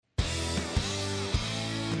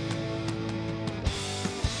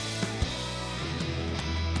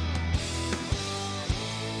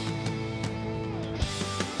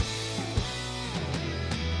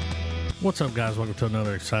What's up, guys? Welcome to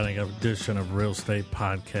another exciting edition of Real Estate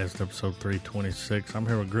Podcast, episode 326. I'm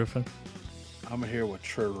here with Griffin. I'm here with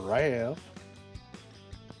Trev.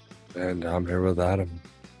 And I'm here with Adam.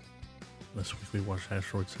 This week we watched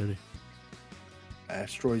Asteroid City.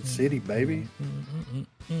 Asteroid City, baby.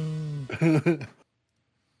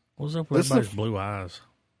 What's up with everybody's blue eyes?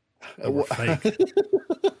 They were fake.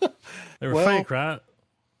 They were fake, right?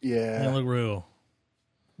 Yeah. They look real.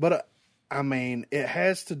 But, I mean, it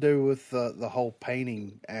has to do with the whole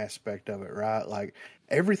painting aspect of it, right? Like,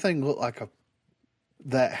 everything looked like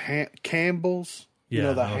Campbell's,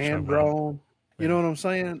 the hand-drawn. You know what I'm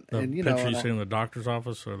saying? The and picture you see in the doctor's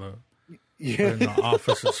office or in the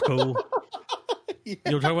office at school. Yeah.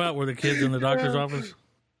 You know what I'm talking about? Where the kids in the doctor's office?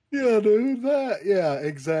 Yeah, dude. Yeah,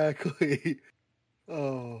 exactly.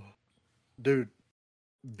 Oh, dude.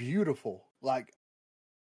 Beautiful. Like,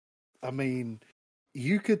 I mean,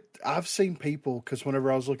 I've seen people, because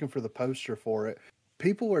whenever I was looking for the poster for it,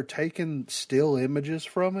 people are taking still images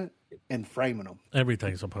from it and framing them.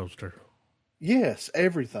 Everything's a poster. Yes,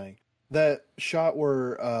 everything. That shot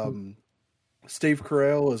where Steve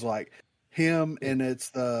Carell is like him, and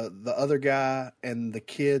it's the other guy and the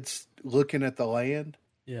kids looking at the land.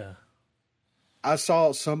 Yeah. I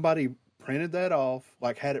saw somebody printed that off,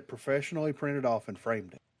 like had it professionally printed off and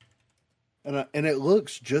framed it. And it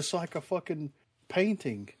looks just like a fucking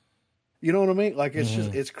painting. You know what I mean? Like, it's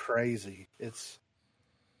just, it's crazy. It's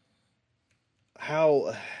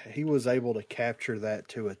how he was able to capture that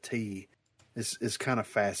to a T is kind of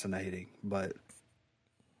fascinating. But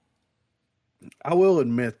I will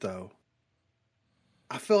admit, though,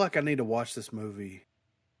 I feel like I need to watch this movie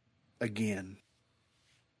again.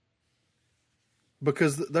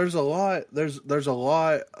 Because there's a lot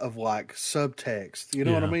of like subtext. You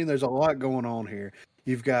know what I mean? There's a lot going on here.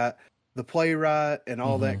 You've got the playwright and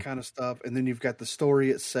all that kind of stuff, and then you've got the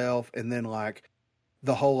story itself, and then like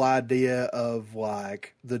the whole idea of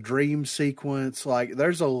like the dream sequence. Like,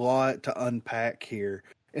 there's a lot to unpack here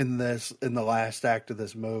in the last act of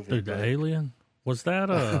this movie. Dude, the alien? Was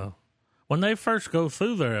that when they first go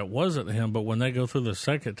through there, it wasn't him, but when they go through the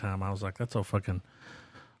second time, I was like, that's a fucking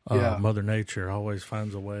Mother Nature always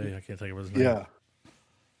finds a way. I can't think of his name. Yeah.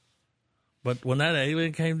 But when that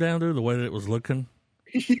alien came down, dude, the way that it was looking,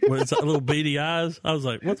 with its little beady eyes, I was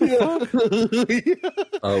like, what the fuck?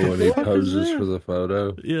 Oh, when he poses for the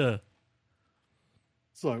photo? Yeah.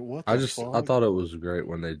 It's like, what the fuck? I thought it was great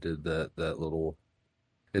when they did that little,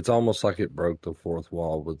 it's almost like it broke the fourth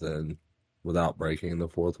wall without breaking the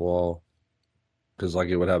fourth wall. Because like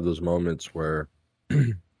it would have those moments where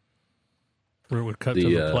it would cut to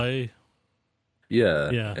the play. Yeah.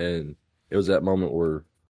 And it was that moment where,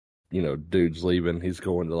 dude's leaving. He's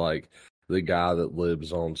going to like the guy that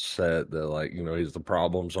lives on set that like, he's the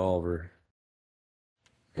problem solver.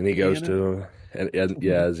 And he goes to him. And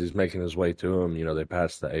as he's making his way to him, they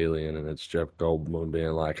pass the alien, and it's Jeff Goldblum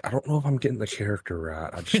being like, I don't know if I'm getting the character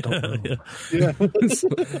right. I just don't know.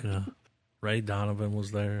 Yeah. Ray Donovan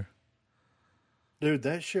was there. Dude,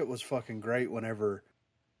 that shit was fucking great whenever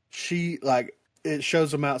she, like, it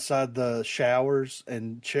shows them outside the showers,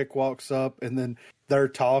 and chick walks up, and then they're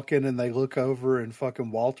talking, and they look over, and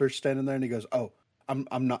fucking Walter's standing there, and he goes, "Oh, I'm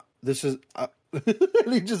not. This is."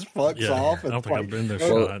 And he just fucks off. And I don't think I've been there.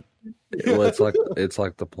 Well, it's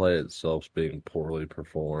like the play itself's being poorly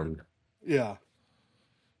performed. Yeah.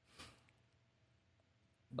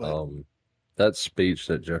 That speech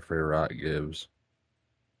that Jeffrey Wright gives.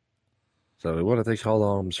 So we want to thank all the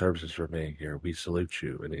home services for being here. We salute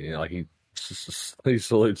you, and he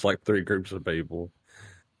salutes like three groups of people.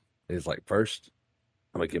 He's like, first,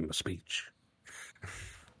 I'm gonna give him a speech.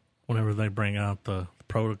 Whenever they bring out the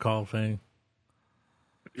protocol thing.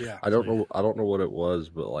 Yeah. I don't know what it was,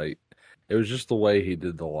 but like it was just the way he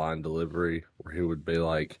did the line delivery, where he would be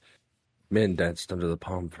like, men danced under the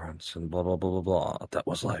palm fronts and blah blah blah blah blah. That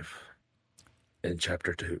was life. In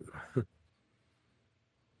chapter 2.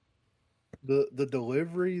 The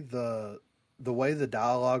delivery, the way the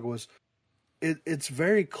dialogue was, it's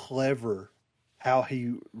very clever how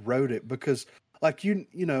he wrote it, because like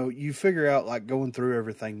you figure out, like, going through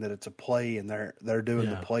everything, that it's a play and they're doing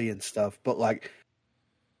the play and stuff, but like,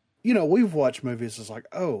 we've watched movies, it's like,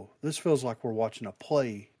 oh, this feels like we're watching a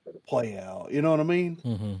play out, you know what I mean?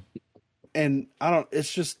 Mm-hmm. And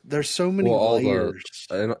it's just, there's so many layers.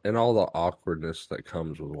 And all the awkwardness that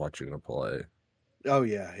comes with watching a play. Oh,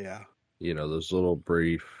 yeah. Those little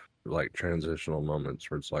brief, like, transitional moments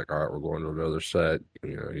where it's like, all right, we're going to another set.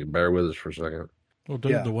 You bear with us for a second. Well,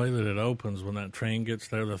 dude, the way that it opens when that train gets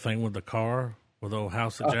there, the thing with the car, with the old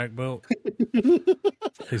house that Jack built.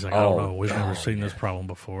 He's like, I don't know. We've never seen this problem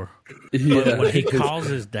before. Yeah. But when he calls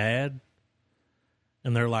his dad,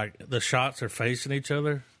 and they're like the shots are facing each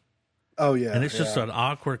other. Oh yeah, and it's just an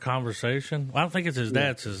awkward conversation. Well, I don't think it's his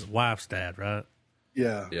dad; it's his wife's dad, right?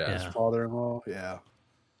 Yeah, his father-in-law. Yeah,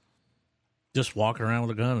 just walking around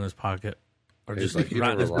with a gun in his pocket, or just like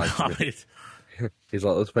right in his pocket. He's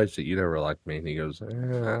like, let's face it, you never liked me. And he goes,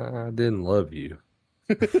 I didn't love you.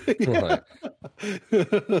 Like,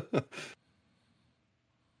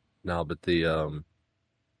 no, but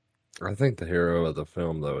I think the hero of the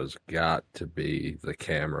film, though, has got to be the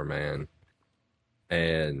cameraman.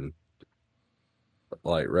 And,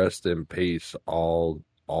 like, rest in peace, all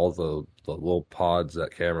the little pods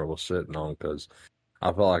that camera was sitting on, because I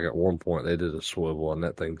felt like at one point they did a swivel and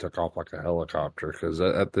that thing took off like a helicopter, because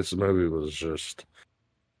this movie was just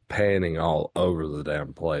panning all over the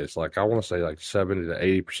damn place. Like, I want to say like 70 to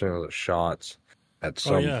 80% of the shots at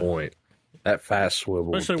some point, that fast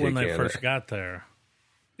swivel, especially when they first got there.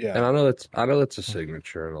 Yeah, and I know that's a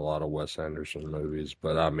signature in a lot of Wes Anderson movies,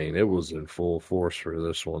 but I mean, it was in full force for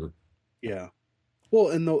this one. Yeah, well,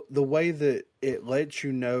 and the way that it lets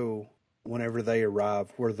you know whenever they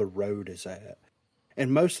arrive where the road is at,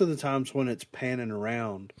 and most of the times when it's panning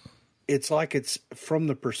around, it's like it's from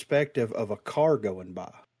the perspective of a car going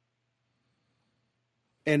by.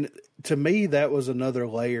 And to me, that was another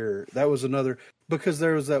layer. That was another, because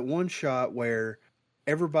there was that one shot where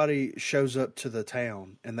everybody shows up to the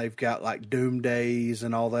town and they've got like doomdays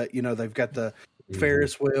and all that. You know, they've got the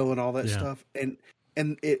Ferris wheel and all that stuff. And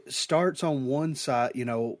it starts on one side, you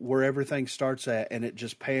know, where everything starts at, and it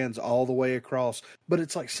just pans all the way across. But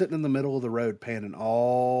it's like sitting in the middle of the road, panning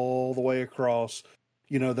all the way across.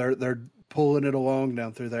 You know, they're pulling it along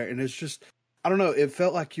down through there, and it's just, I don't know. It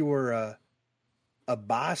felt like you were a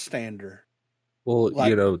bystander. Well,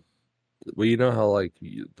 like, you know how like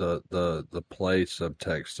the play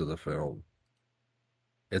subtext of the film.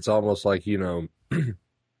 It's almost like, you know,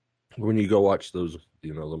 when you go watch those,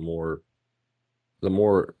 you know, the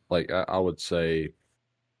more like I would say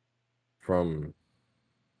from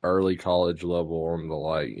early college level on to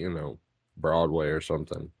like, you know, Broadway or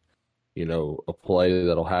something, you know, a play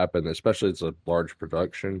that'll happen, especially it's a large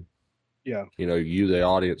production. Yeah. You know, you, the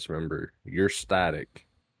audience member, you're static,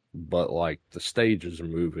 but like the stage is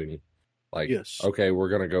moving. Like, okay, we're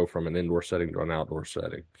going to go from an indoor setting to an outdoor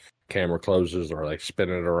setting. Camera closes or they spin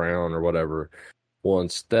it around or whatever. Well,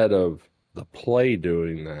 instead of the play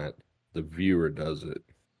doing that, the viewer does it.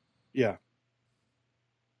 Yeah.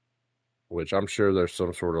 Which I'm sure there's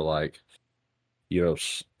some sort of like, you know,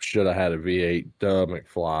 should have had a V8 Duh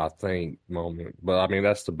McFly, I think, moment. But I mean,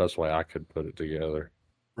 that's the best way I could put it together.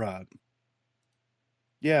 Right.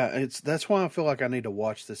 Yeah, that's why I feel like I need to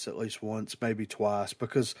watch this at least once, maybe twice,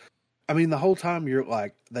 because I mean, the whole time you're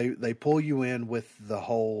like, they pull you in with the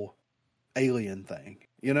whole alien thing,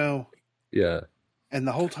 you know? Yeah. And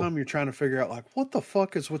the whole time you're trying to figure out, like, what the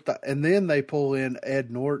fuck is with that? And then they pull in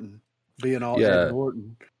Ed Norton being all Ed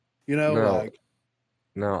Norton, you know?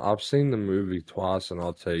 No, I've seen the movie twice, and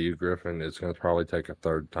I'll tell you, Griffin, it's going to probably take a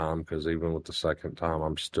third time, because even with the second time,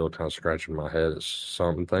 I'm still kind of scratching my head at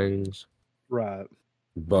some things. Right.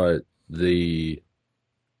 But the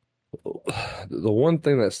one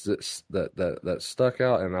thing that stuck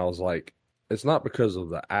out, and I was like, it's not because of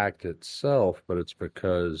the act itself, but it's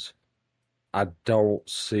because I don't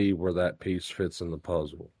see where that piece fits in the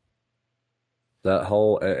puzzle. That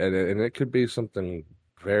whole, and it could be something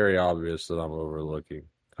very obvious that I'm overlooking,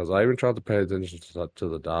 because I even tried to pay attention to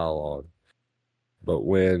the dialogue. But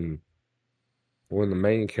when the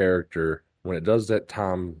main character, when it does that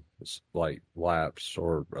time like lapse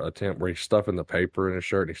or attempt where he's stuffing the paper in his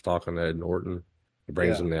shirt and he's talking to Ed Norton, he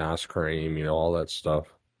brings him the ice cream, you know, all that stuff.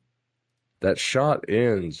 That shot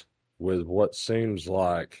ends with what seems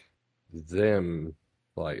like them,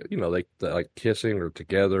 like, you know, they like kissing or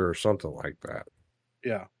together or something like that.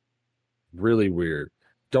 Yeah. Really weird.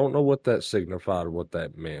 Don't know what that signified or what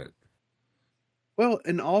that meant. Well,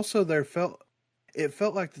 and also it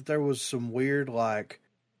felt like that there was some weird like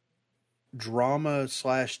drama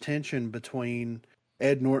 / tension between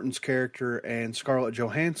Ed Norton's character and Scarlett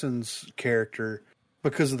Johansson's character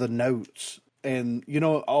because of the notes and, you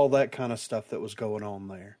know, all that kind of stuff that was going on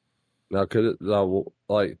there. Now,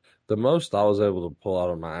 like the most I was able to pull out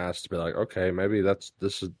of my ass to be like, okay, maybe this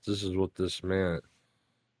is what this meant.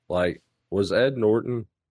 Like, was Ed Norton,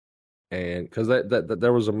 and because that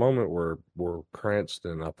there was a moment where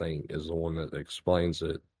Cranston, I think, is the one that explains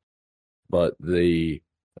it, but the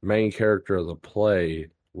main character of the play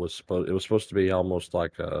was supposed to be almost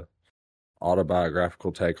like a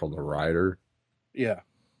autobiographical take on the writer. Yeah.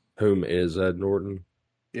 Whom is Ed Norton.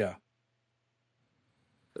 Yeah.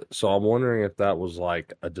 So I'm wondering if that was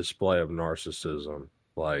like a display of narcissism,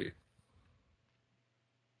 like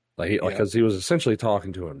Like because he was essentially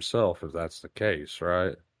talking to himself, if that's the case,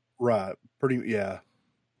 right? Right. Pretty, yeah.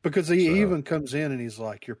 Because he even comes in and he's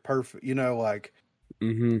like, "You're perfect," like,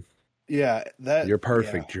 yeah, you're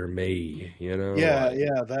perfect, you're me, yeah, like,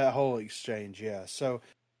 yeah, that whole exchange, yeah. So,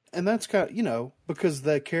 and that's kind of, because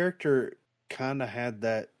the character kind of had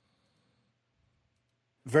that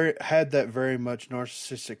very much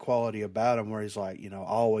narcissistic quality about him, where he's like, I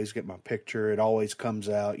always get my picture, it always comes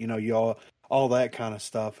out, you all that kind of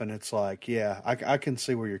stuff, and it's like, yeah, I can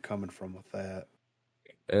see where you're coming from with that.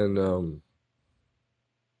 And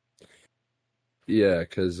yeah,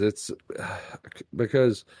 because it's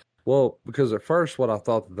because because at first what I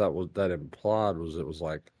thought that implied was it was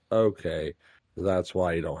like, okay, that's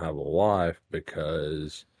why you don't have a wife,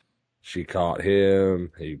 because she caught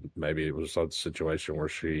him. Maybe it was a situation where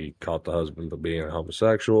she caught the husband being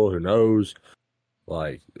homosexual. Who knows?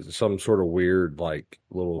 Like some sort of weird, like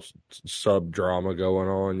little sub drama going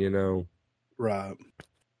on. Right.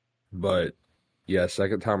 But yeah,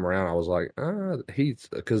 second time around, I was like, he's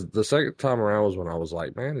because the second time around was when I was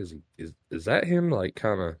like, man, is that him? Like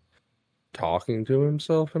kind of talking to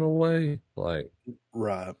himself in a way, like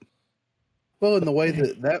Right. Well, in the way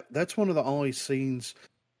that's one of the only scenes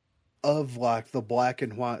of like the black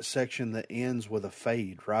and white section that ends with a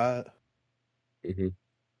fade, right? mm-hmm.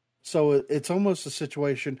 So it's almost a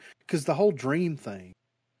situation, because the whole dream thing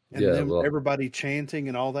and Yeah, then well, everybody chanting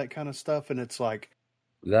and all that kind of stuff, and it's like,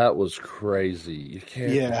 that was crazy. You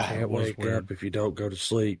yeah, can't wake up if you don't go to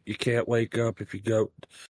sleep. You can't wake up if you go,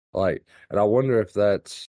 like, and I wonder if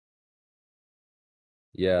that's,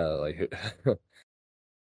 yeah, like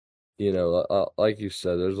like you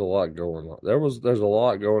said, there's a lot going on. There's a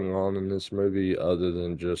lot going on in this movie other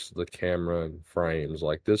than just the camera and frames.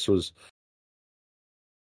 Like this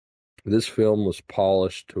film was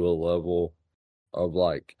polished to a level of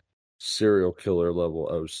like serial killer level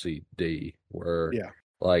OCD, where yeah,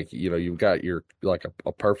 like you've got your like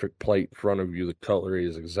a perfect plate in front of you. The cutlery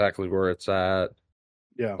is exactly where it's at.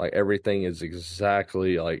 yeah, Like everything is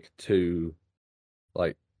exactly like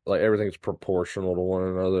like everything's proportional to one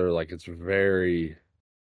another. Like it's very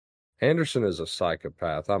Anderson is a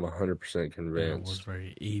psychopath. I'm 100% Yeah, it was convinced.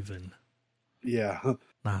 very even. yeah.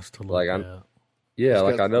 Nice to look Like at. yeah, He's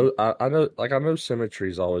like got some, I know, like I know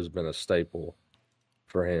symmetry's always been a staple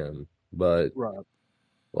for him, but right.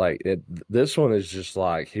 like this one is just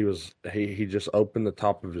like he just opened the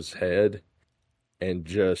top of his head and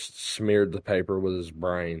just smeared the paper with his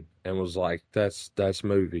brain and was like, that's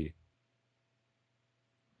movie.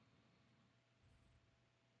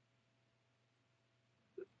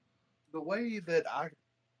 The way that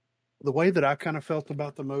I kind of felt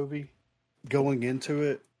about the movie going into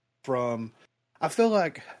it, from, I feel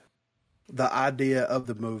like the idea of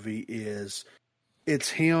the movie is it's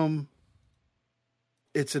him.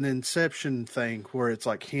 It's an Inception thing where it's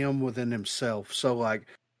like him within himself. So like,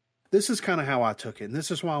 this is kind of how I took it, and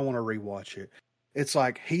this is why I want to rewatch it. It's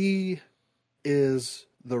like he is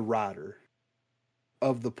the writer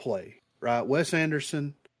of the play, right? Wes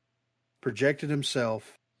Anderson projected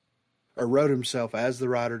himself, or wrote himself as the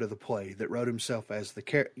writer to the play, that wrote himself as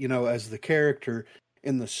as the character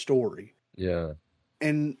in the story. Yeah.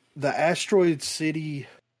 And the Asteroid City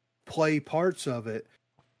play parts of it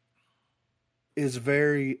is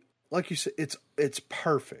very, like you said, it's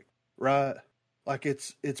perfect, right? Like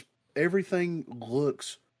it's everything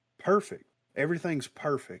looks perfect. Everything's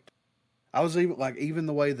perfect. I was even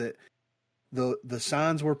the way that the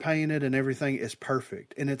signs were painted and everything is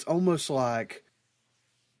perfect. And it's almost like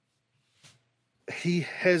he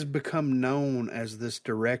has become known as this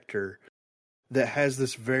director that has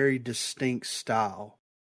this very distinct style.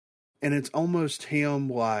 And it's almost him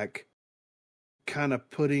like kind of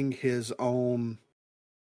putting his own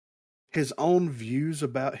views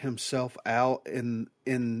about himself out in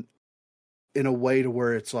a way to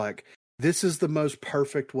where it's like, this is the most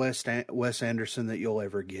perfect Wes Anderson that you'll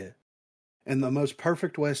ever get. And the most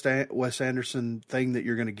perfect Wes Anderson thing that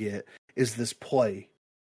you're going to get is this play.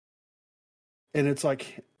 And it's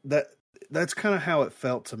like that's kind of how it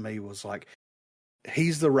felt to me, was like,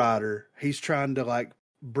 he's the writer. He's trying to like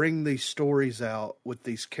bring these stories out with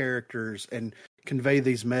these characters and convey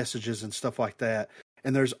these messages and stuff like that.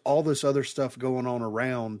 And there's all this other stuff going on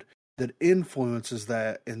around that influences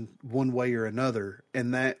that in one way or another.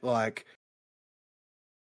 And that, like,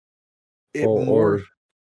 it Well, more,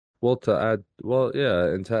 to add, yeah,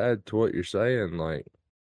 and to add to what you're saying, like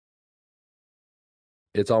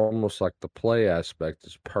it's almost like the play aspect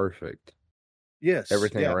is perfect. yes, yeah,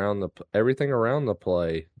 Everything around the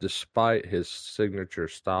play, despite his signature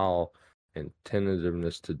style and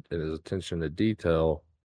tentativeness and his attention to detail,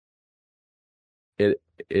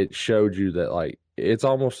 it showed you that like it's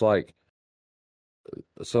almost like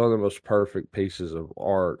some of the most perfect pieces of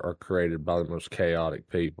art are created by the most chaotic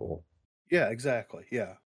people. Yeah, exactly.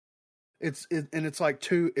 Yeah. And it's like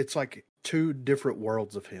two different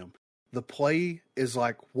worlds of him. The play is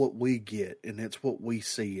like what we get, and it's what we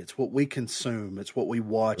see, it's what we consume, it's what we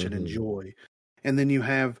watch and Mm-hmm. enjoy. And then you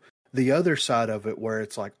have the other side of it where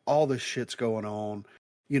it's like all this shit's going on,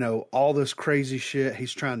 all this crazy shit.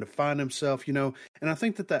 He's trying to find himself, and I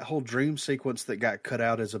think that whole dream sequence that got cut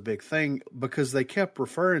out is a big thing because they kept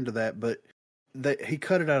referring to that, but he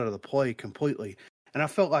cut it out of the play completely. And I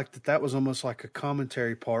felt like that was almost like a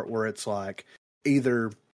commentary part where it's like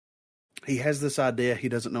either he has this idea, he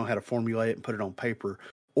doesn't know how to formulate it and put it on paper,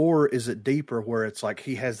 or is it deeper where it's like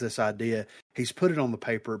he has this idea, he's put it on the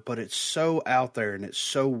paper, but it's so out there and it's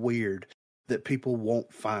so weird that people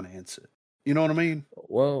won't finance it. You know what I mean?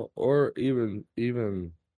 Well, or even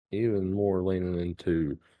more leaning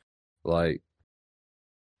into like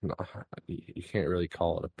you can't really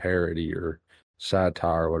call it a parody or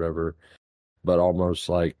satire or whatever, but almost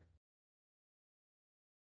like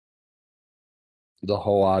the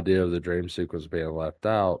whole idea of the dream sequence being left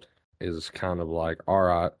out is kind of like, all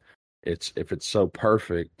right, if it's so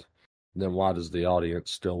perfect, then why does the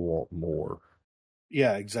audience still want more?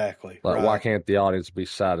 Yeah, exactly. Like, right. Why can't the audience be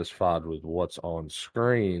satisfied with what's on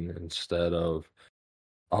screen instead of,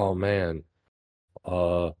 oh man,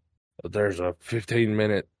 there's a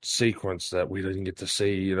 15-minute sequence that we didn't get to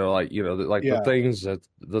see, Yeah.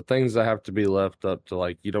 the things that have to be left up to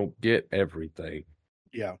like you don't get everything.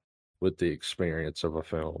 Yeah. With the experience of a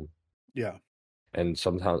film. Yeah. And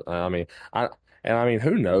sometimes I mean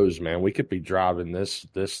who knows, man, we could be driving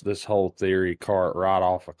this whole theory cart right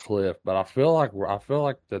off a cliff, but I feel like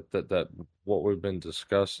that what we've been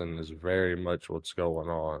discussing is very much what's going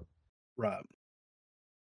on. Right.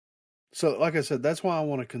 So like I said, that's why I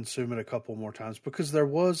want to consume it a couple more times because there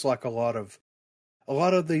was like a lot of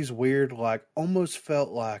these weird, like almost felt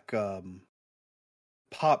like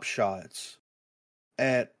pop shots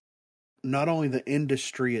at not only the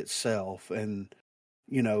industry itself and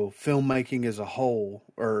filmmaking as a whole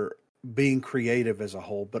or being creative as a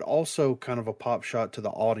whole, but also kind of a pop shot to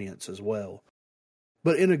the audience as well,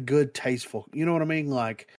 but in a good, tasteful, you know what I mean?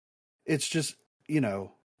 Like it's just,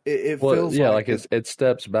 it feels like it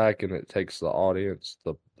steps back and it takes the audience,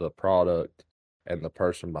 the product, and the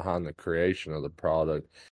person behind the creation of the product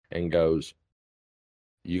and goes,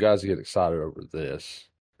 you guys get excited over this.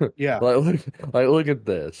 Yeah. look at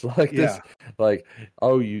this. Like Yeah. this, like,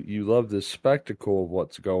 oh, you love this spectacle of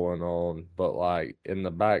what's going on, but like in the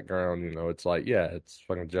background, it's like, yeah, it's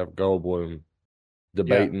fucking Jeff Goldblum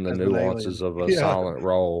debating the as an nuances alien. of a silent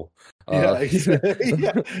role. Yeah, exactly.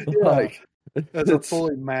 Yeah. Like as a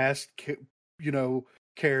fully masked,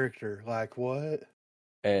 character. Like what?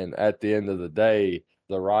 And at the end of the day,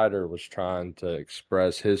 the writer was trying to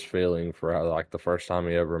express his feeling for like the first time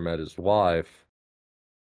he ever met his wife.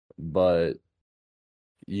 But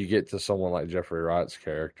you get to someone like Jeffrey Wright's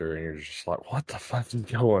character, and you're just like, "What the fuck is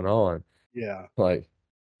going on?" Yeah, like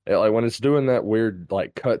when it's doing that weird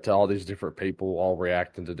like cut to all these different people all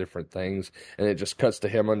reacting to different things, and it just cuts to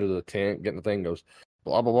him under the tent getting the thing, goes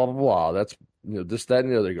blah blah blah blah blah. That's this that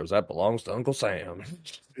and the other. He goes, that belongs to Uncle Sam.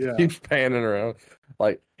 Yeah, Keeps panning around.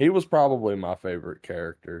 Like he was probably my favorite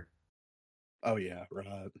character. Oh yeah,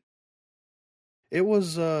 right. It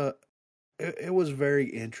was it was very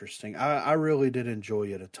interesting. I really did enjoy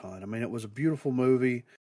it a ton. I mean, it was a beautiful movie.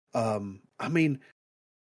 I mean,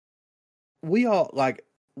 we all like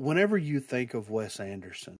whenever you think of Wes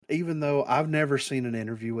Anderson, even though I've never seen an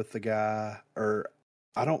interview with the guy, or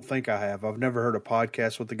I don't think I have. I've never heard a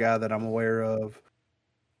podcast with the guy that I'm aware of.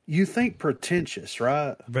 You think pretentious,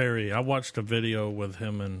 right? Very. I watched a video with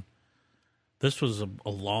him, and this was a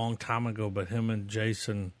long time ago, but him and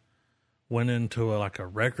Jason went into a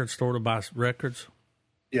record store to buy records.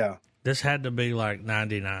 Yeah. This had to be like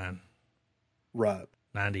 99. Right.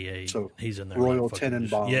 98. So he's in there. Royal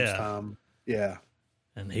Tenenbaums time. Yeah.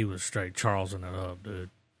 And he was straight Charlesing it up, dude.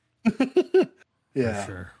 Yeah.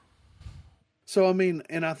 For sure. So, I mean,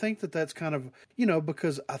 and I think that's kind of,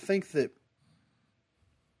 because I think that,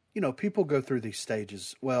 people go through these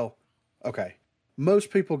stages. Well, okay. Most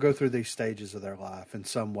people go through these stages of their life in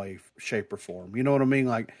some way, shape, or form. You know what I mean?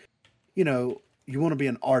 Like, you want to be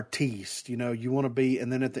an artiste, you want to be,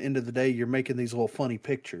 and then at the end of the day, you're making these little funny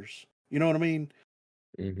pictures. You know what I mean?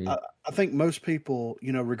 Mm-hmm. I think most people,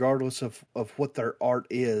 regardless of what their art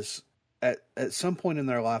is, at some point in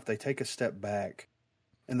their life, they take a step back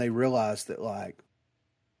and they realize that, like,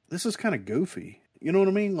 this is kind of goofy. You know what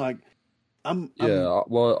I mean? Like,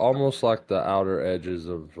 well, almost like the outer edges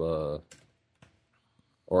of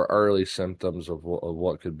or early symptoms of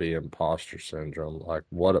what could be imposter syndrome. Like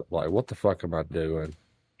what the fuck am I doing?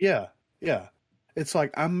 Yeah, yeah. It's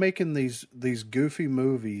like I'm making these goofy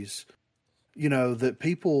movies, that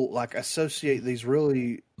people like associate these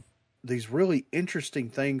really interesting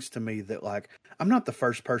things to me that like I'm not the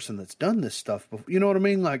first person that's done this stuff before. You know what I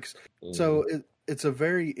mean? Like so it's a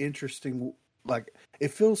very interesting like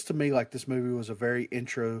it feels to me like this movie was a very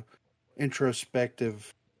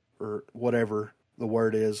introspective or whatever the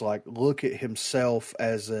word is, like look at himself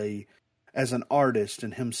as an artist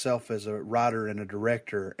and himself as a writer and a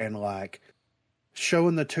director, and like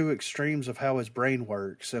showing the two extremes of how his brain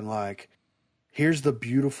works, and like here's the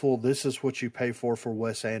beautiful, this is what you pay for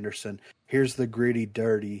Wes Anderson. Here's the gritty,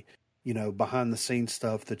 dirty, behind the scenes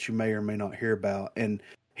stuff that you may or may not hear about. And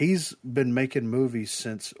he's been making movies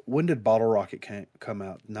since, when did Bottle Rocket come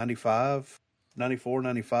out? 95, 94,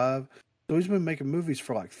 95. So he's been making movies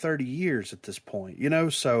for like 30 years at this point,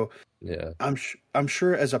 So yeah, I'm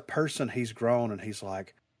sure as a person he's grown, and he's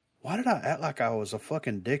like, why did I act like I was a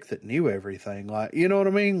fucking dick that knew everything? Like, you know what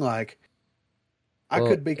I mean? Like, I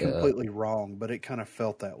could be completely wrong, but it kind of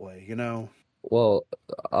felt that way, Well,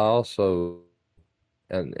 I also,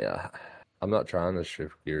 and yeah, I'm not trying to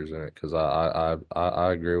shift gears in it because I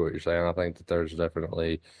agree with what you're saying. I think that there's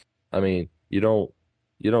definitely, I mean, you don't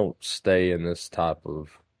stay in this type of,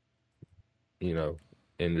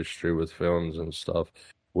 industry with films and stuff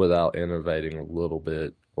without innovating a little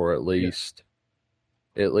bit, or at least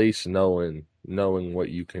knowing what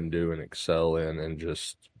you can do and excel in, and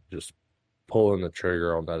just pulling the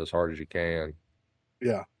trigger on that as hard as you can.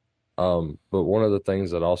 Yeah. But one of the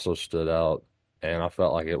things that also stood out, and I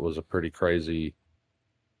felt like it was a pretty crazy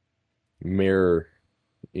mirror,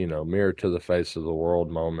 mirror to the face of the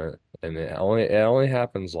world moment, and it only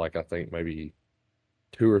happens like I think maybe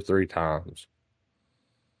 2 or 3 times,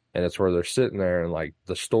 and it's where they're sitting there and like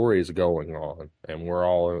the story is going on, and we're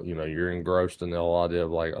all, you're engrossed in the whole idea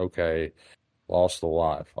of like, okay, lost the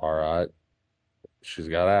wife, all right, she's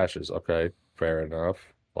got ashes, okay, fair enough.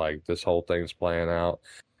 Like this whole thing's playing out.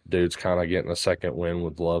 Dude's kind of getting a second win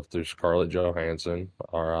with love through Scarlett Johansson.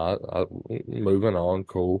 All right, moving on,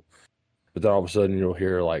 cool. But then all of a sudden you'll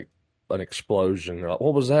hear like an explosion. You're like,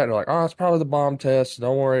 what was that? And you're like, oh, it's probably the bomb test.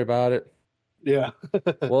 Don't worry about it. Yeah.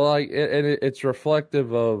 Well, like, it's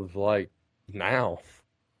reflective of like now.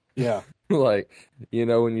 Yeah. Like,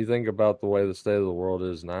 when you think about the way the state of the world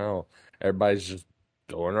is now, everybody's just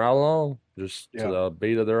going right along, just to the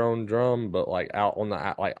beat of their own drum, but like out on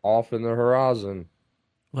the, like off in the horizon.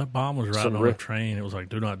 That bomb was riding on a train. It was like,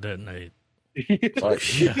 do not detonate.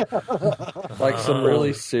 Like, yeah. Like some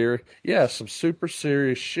really serious, some super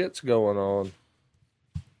serious shit's going on,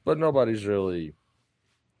 but nobody's really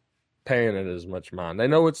paying it as much mind. They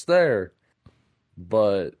know it's there,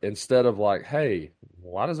 but instead of like, hey,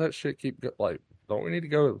 why does that shit keep like, don't we need to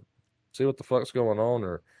go see what the fuck's going on,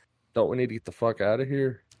 or don't we need to get the fuck out of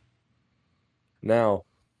here? Now,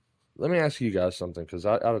 let me ask you guys something, because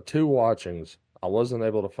out of 2 watchings, I wasn't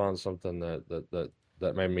able to find something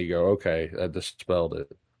that made me go, okay, that dispelled it.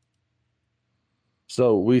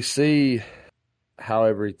 So we see how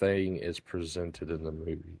everything is presented in the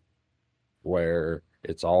movie, where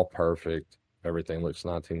it's all perfect. Everything looks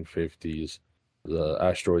 1950s. The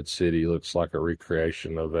Asteroid City looks like a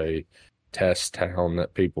recreation of a test town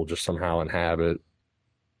that people just somehow inhabit.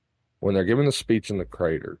 When they're giving the speech in the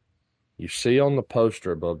crater, you see on the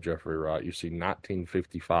poster above Jeffrey Wright, you see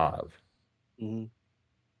 1955. Mm-hmm.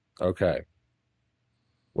 Okay.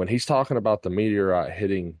 When he's talking about the meteorite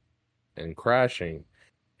hitting and crashing,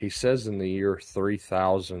 he says in the year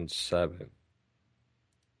 3007.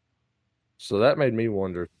 So that made me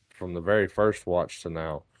wonder, from the very first watch to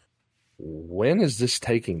now, when is this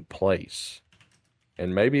taking place?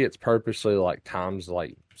 And maybe it's purposely like time's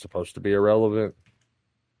like supposed to be irrelevant.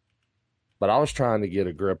 But I was trying to get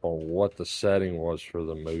a grip on what the setting was for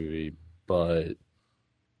the movie, but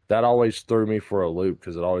that always threw me for a loop,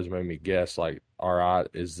 because it always made me guess, like, all right,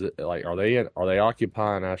 is it like, are they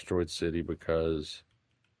occupying Asteroid City because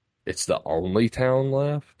it's the only town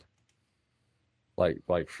left? Like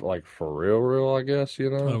for real, I guess,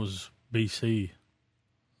 That was BC.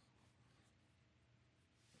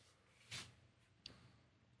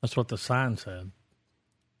 That's what the sign said.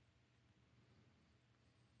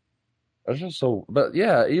 It's just so, but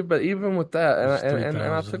yeah, even with that, and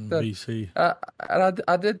I took that BC.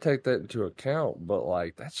 I did take that into account, but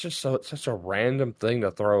like that's just such a random thing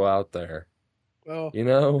to throw out there. Well,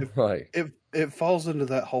 like it falls into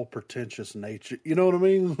that whole pretentious nature. You know what I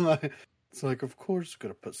mean? Like, it's like, of course,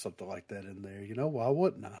 gonna put something like that in there. Why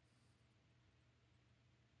wouldn't I?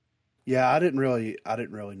 Yeah, I didn't really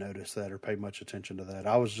notice that or pay much attention to that.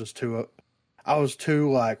 I was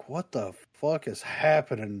too like, what the fuck is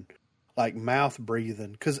happening? Like mouth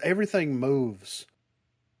breathing, because everything moves.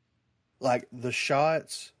 Like the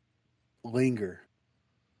shots linger,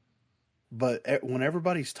 but when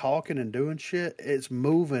everybody's talking and doing shit, it's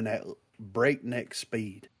moving at breakneck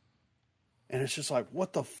speed. And it's just like,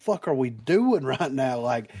 what the fuck are we doing right now?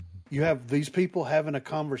 Like, you have these people having a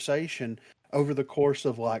conversation over the course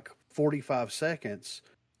of like 45 seconds.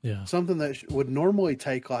 Yeah. Something that would normally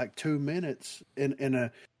take like 2 minutes in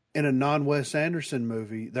a non-Wes Anderson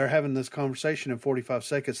movie. They're having this conversation in 45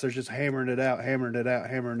 seconds. They're just hammering it out.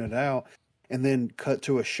 And then cut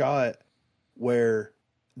to a shot where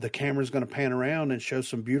the camera's going to pan around and show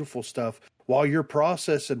some beautiful stuff while you're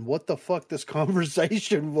processing what the fuck this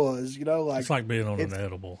conversation was, like it's like being on an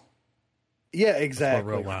edible. Yeah,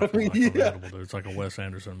 exactly. That's what real life is like on an edible, dude. It's like a Wes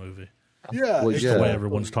Anderson movie. Yeah, it's the way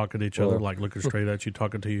everyone's talking to each other, like looking straight at you,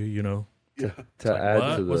 talking to you. To like,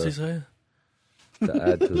 add to what's he saying? To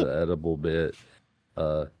add to the edible bit,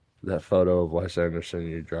 that photo of Wes Anderson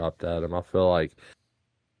you dropped at him, I feel like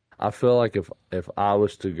if I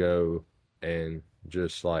was to go and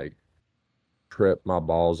just like trip my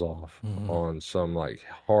balls off on some like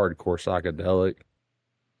hardcore psychedelic,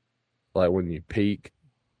 like when you peak,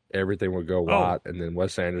 everything would go white, and then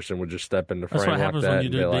Wes Anderson would just step in the frame like that. That's what happens when you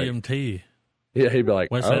do DMT. Like, yeah, he'd be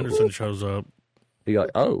like, Wes Anderson shows up. He'd be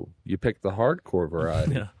like, oh, you picked the hardcore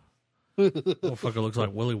variety. Yeah. Motherfucker looks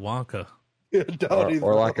like Willy Wonka. Yeah,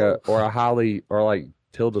 or like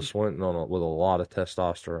Tilda Swinton with a lot of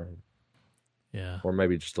testosterone. Yeah. Or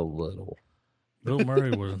maybe just a little. Bill Murray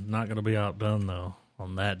was not going to be outdone, though,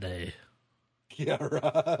 on that day. Yeah,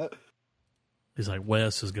 right. He's like,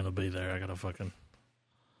 Wes is going to be there.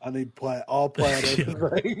 I need all plan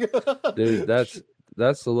everything. Dude, that's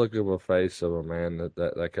the look of a face of a man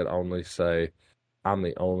that could only say, I'm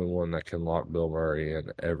the only one that can lock Bill Murray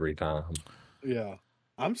in every time. Yeah.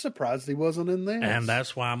 I'm surprised he wasn't in this. And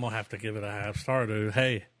that's why I'm going to have to give it a 0.5 star, dude.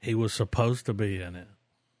 Hey, he was supposed to be in it.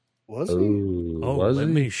 Was he? Let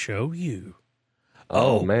me show you.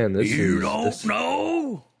 Oh man, you don't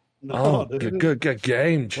know? No, good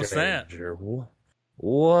game changer. What's that?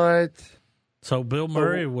 What? So Bill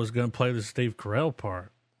Murray was going to play the Steve Carell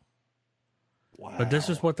part. Wow. But this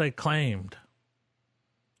is what they claimed.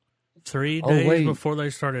 3 days before they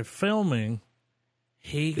started filming,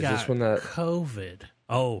 he got COVID.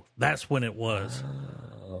 Oh, that's when it was.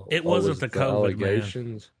 It wasn't the COVID,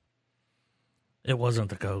 man. It wasn't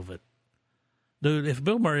the COVID. Dude, if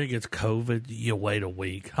Bill Murray gets COVID, you wait a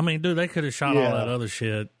week. I mean, dude, they could have shot all that other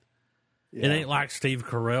shit. Yeah. It ain't like Steve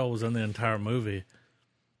Carell was in the entire movie.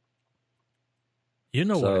 You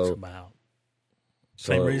know what it's about.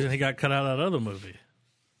 Same reason he got cut out of that other movie.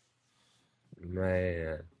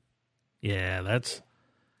 Man. Yeah,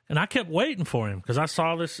 and I kept waiting for him because I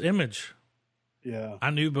saw this image. Yeah. I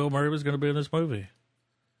knew Bill Murray was going to be in this movie.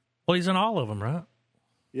 Well, he's in all of them, right?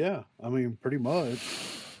 Yeah, I mean, pretty much.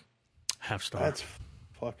 0.5 star. That's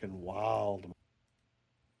fucking wild.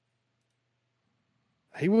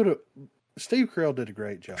 Steve Carell did a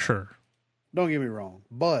great job. Sure. Don't get me wrong,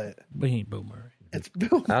 but he ain't Bill Murray. It's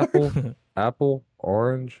Bill Murray. Apple,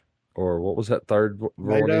 orange, or what was that third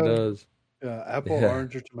one he does? Yeah, apple,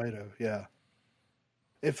 orange, or tomato. Yeah.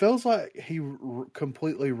 It feels like he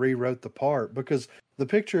completely rewrote the part because the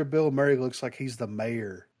picture of Bill Murray looks like he's the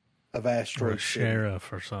mayor of Asteroid City.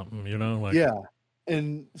 Sheriff or something, like yeah.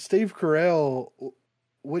 And Steve Carell,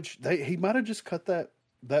 which he might have just cut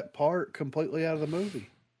that part completely out of the movie.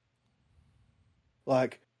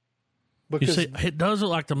 Like, because you see, it does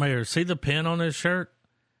look like the mayor. See the pin on his shirt?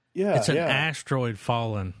 Yeah, it's an asteroid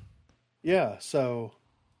falling. Yeah, so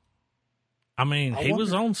I mean, he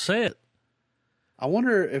was on set. I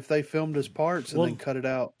wonder if they filmed his parts and then cut it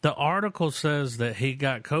out. The article says that he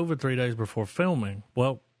got COVID 3 days before filming.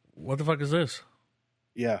 Well, what the fuck is this?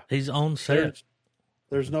 Yeah. He's on set.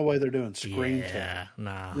 There's no way they're doing screen test. Yeah,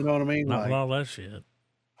 nah. You know what I mean? Not with all that shit.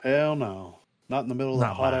 Hell no. Not in the middle of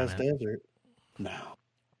the hot-ass desert. No.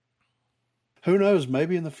 Who knows?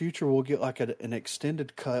 Maybe in the future we'll get like an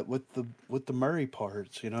extended cut with the Murray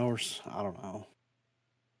parts, or I don't know.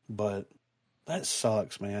 But that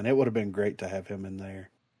sucks, man. It would have been great to have him in there.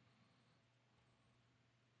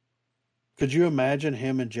 Could you imagine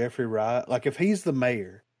him and Jeffrey Wright? Like if he's the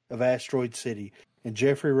mayor of Asteroid City and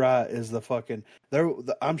Jeffrey Wright is the fucking...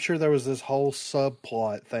 I'm sure there was this whole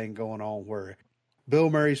subplot thing going on where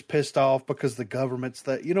Bill Murray's pissed off because the government's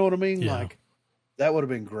that... You know what I mean? Yeah. Like, that would have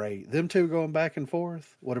been great. Them two going back and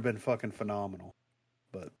forth would have been fucking phenomenal.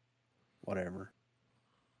 But, whatever.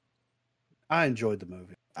 I enjoyed the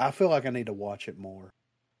movie. I feel like I need to watch it more.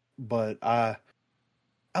 but I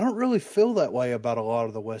don't really feel that way about a lot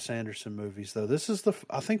of the Wes Anderson movies, though.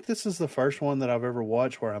 I think this is the first one that I've ever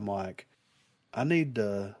watched where I'm like, I need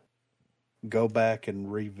to go back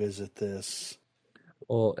and revisit this.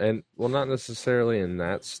 Well, not necessarily in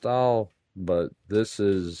that style, but this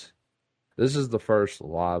is the first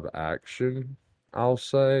live action, I'll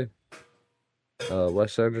say,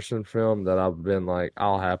 Wes Anderson film that I've been like,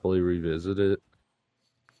 I'll happily revisit it.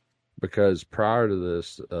 Because prior to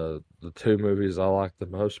this, the two movies I liked the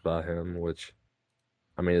most by him, which,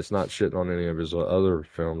 I mean, it's not shitting on any of his other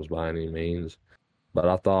films by any means, but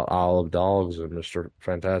I thought Isle of Dogs and Mr.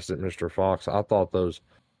 Fantastic Mr. Fox, I thought those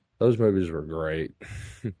movies were great.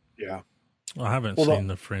 Yeah. Well, I haven't seen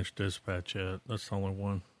The French Dispatch yet. That's the only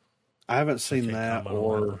one. I haven't seen that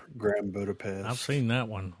or Grand Budapest. I've seen that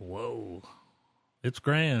one. Whoa. It's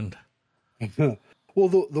grand. Well,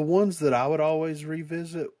 the ones that I would always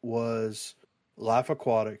revisit was Life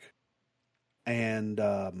Aquatic and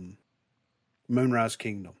Moonrise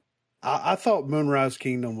Kingdom. I thought Moonrise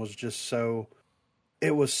Kingdom was just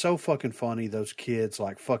it was so fucking funny. Those kids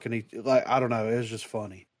like fucking, like, I don't know. It was just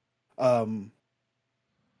funny.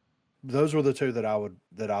 Those were the two that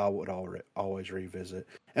I would always revisit.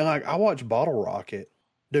 And like, I watched Bottle Rocket,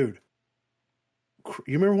 dude.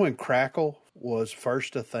 You remember when Crackle was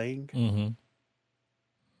first a thing? Mm-hmm.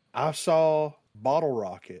 I saw Bottle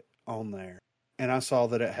Rocket on there, and I saw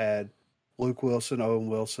that it had Luke Wilson, Owen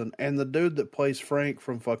Wilson, and the dude that plays Frank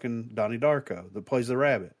from fucking Donnie Darko, that plays the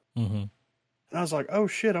rabbit. Mm-hmm. And I was like, oh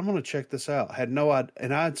shit, I'm going to check this out. I had no idea.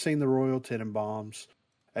 And I had seen the Royal Tenenbaums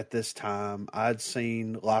at this time. I'd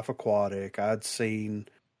seen Life Aquatic. I'd seen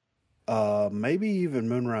maybe even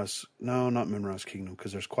Moonrise. No, not Moonrise Kingdom,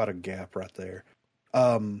 because there's quite a gap right there.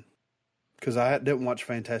 Because I didn't watch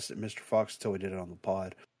Fantastic Mr. Fox until we did it on the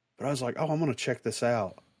pod. But I was like, oh, I'm going to check this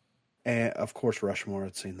out. And, of course, Rushmore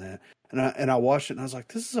had seen that. And I watched it, and I was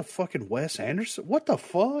like, this is a fucking Wes Anderson? What the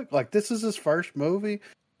fuck? Like, this is his first movie?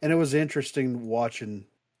 And it was interesting watching,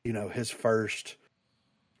 his first,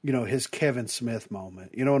 his Kevin Smith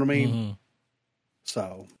moment. You know what I mean? Mm-hmm.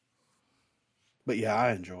 So, but yeah,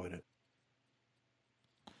 I enjoyed it.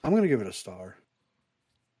 I'm going to give it a star.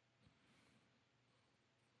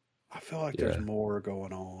 I feel like there's more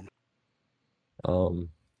going on.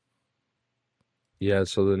 Yeah,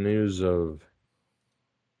 so the news of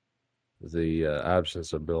the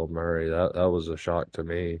absence of Bill Murray, that was a shock to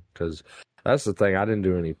me, because that's the thing. I didn't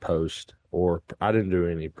do any I didn't do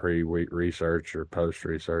any pre-research or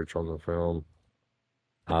post-research on the film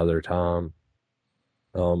either time.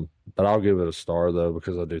 But I'll give it a star, though,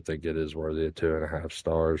 because I do think it is worthy of 2.5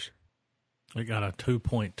 stars. It got a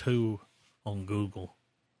 2.2 on Google.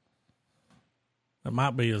 It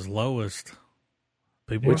might be his lowest.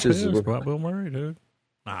 People are pissed about Bill Murray, dude.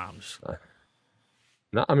 Nah, I'm just...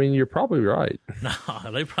 No, I mean, you're probably right. No,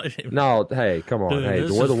 they probably didn't. No, hey, come on. Dude, hey,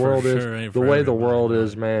 the way the world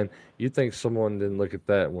is, man, you think someone didn't look at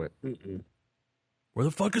that and went, where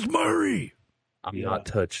the fuck is Murray? I'm not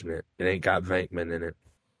touching it. It ain't got Venkman in it.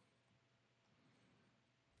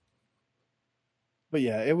 But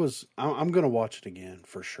yeah, it was, I'm going to watch it again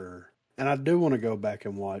for sure. And I do want to go back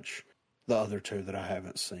and watch the other two that I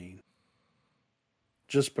haven't seen.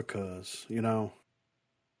 Just because, So.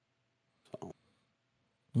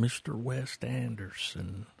 Mr. Wes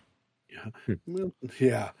Anderson.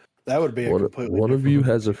 Yeah, that would be one of you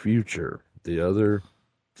has a future, the other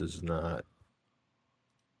does not.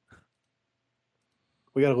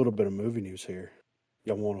 We got a little bit of movie news here.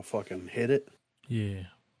 Y'all want to fucking hit it? Yeah.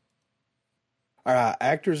 All right,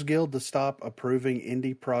 Actors Guild to stop approving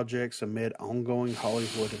indie projects amid ongoing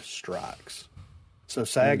Hollywood strikes. So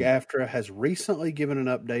SAG-AFTRA has recently given an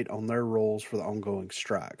update on their rules for the ongoing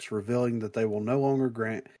strikes, revealing that they will no longer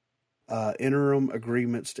grant interim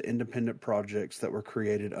agreements to independent projects that were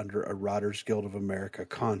created under a Writers Guild of America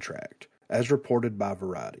contract, as reported by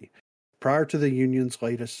Variety. Prior to the union's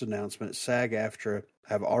latest announcement, SAG-AFTRA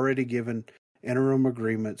have already given interim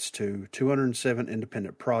agreements to 207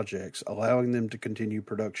 independent projects, allowing them to continue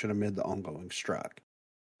production amid the ongoing strike.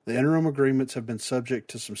 The interim agreements have been subject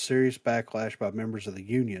to some serious backlash by members of the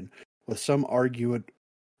union, with some arguing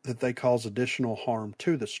that they cause additional harm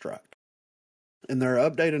to the strike. In their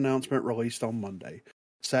update announcement released on Monday,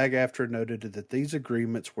 SAG-AFTRA noted that these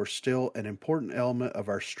agreements were still an important element of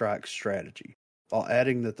our strike strategy, while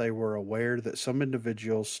adding that they were aware that some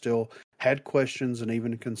individuals still had questions and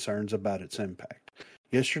even concerns about its impact.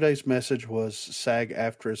 Yesterday's message was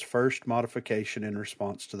SAG-AFTRA's first modification in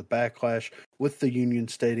response to the backlash, with the union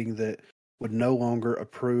stating that would no longer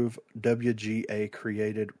approve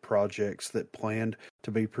WGA-created projects that planned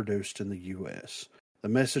to be produced in the U.S. The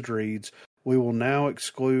message reads, We will now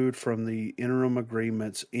exclude from the interim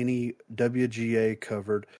agreements any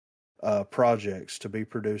WGA-covered projects to be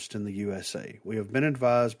produced in the USA. We have been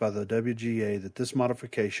advised by the WGA that this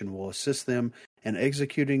modification will assist them in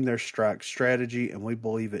executing their strike strategy, and we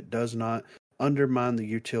believe it does not undermine the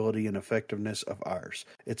utility and effectiveness of ours.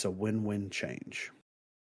 It's a win-win change.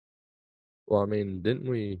 Well, I mean, didn't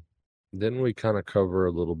we kind of cover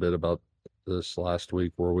a little bit about this last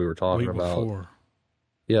week where we were talking about before.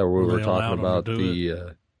 Yeah, we were talking about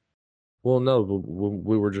the well, no,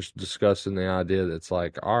 we were just discussing the idea that it's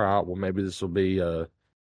like, all right, well, maybe this will be a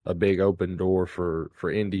big open door for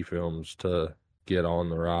indie films to get on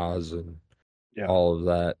the rise and all of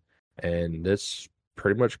that. And this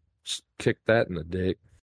pretty much kicked that in the dick.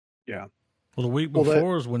 Yeah. Well, the week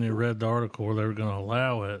before is when you read the article where they were going to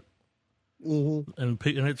allow it. Mm-hmm.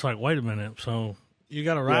 And it's like, wait a minute. So you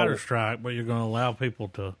got a writer's strike, but you're going to allow people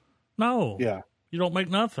to. No. Yeah. You don't make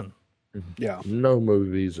nothing. Yeah. No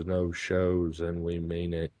movies, no shows, and we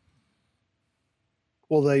mean it.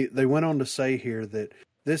 Well, they went on to say here that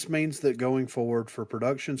this means that going forward for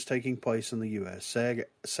productions taking place in the U.S.,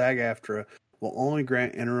 SAG-AFTRA will only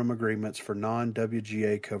grant interim agreements for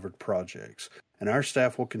non-WGA covered projects, and our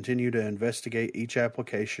staff will continue to investigate each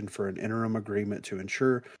application for an interim agreement to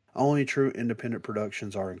ensure only true independent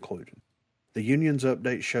productions are included. The union's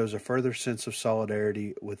update shows a further sense of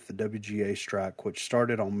solidarity with the WGA strike, which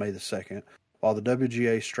started on May the 2nd, while the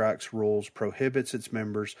WGA strike's rules prohibits its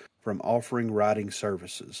members from offering writing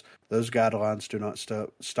services. Those guidelines do not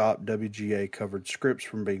stop WGA-covered scripts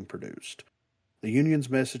from being produced. The union's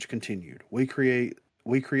message continued. We created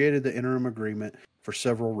the interim agreement for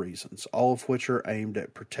several reasons, all of which are aimed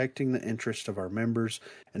at protecting the interests of our members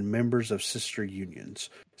and members of sister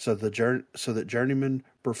unions, so that journeyman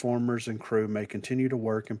performers and crew may continue to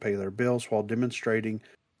work and pay their bills while demonstrating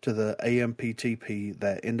to the AMPTP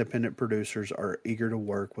that independent producers are eager to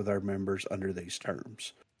work with our members under these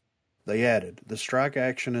terms. They added, the strike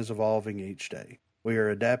action is evolving each day. We are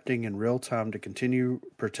adapting in real time to continue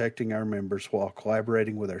protecting our members while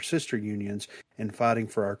collaborating with our sister unions and fighting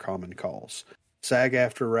for our common cause.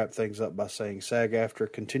 SAG-AFTRA wrapped things up by saying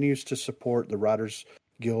SAG-AFTRA continues to support the Writers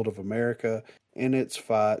Guild of America in its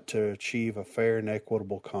fight to achieve a fair and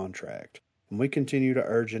equitable contract. And we continue to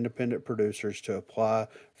urge independent producers to apply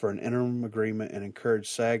for an interim agreement and encourage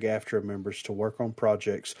SAG-AFTRA members to work on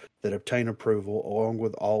projects that obtain approval along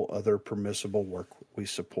with all other permissible work we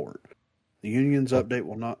support. The union's update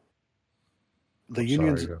will not. The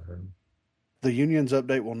union's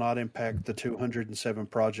update will not impact the 207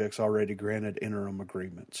 projects already granted interim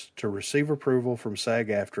agreements. To receive approval from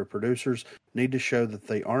SAG-AFTRA, producers need to show that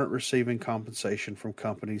they aren't receiving compensation from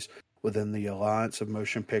companies within the Alliance of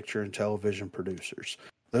Motion Picture and Television Producers.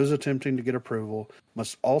 Those attempting to get approval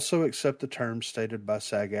must also accept the terms stated by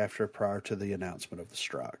SAG-AFTRA prior to the announcement of the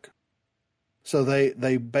strike. So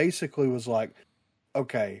they basically was like,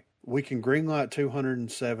 okay, we can greenlight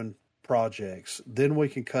 207 projects, then we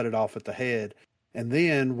can cut it off at the head, and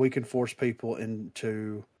then we can force people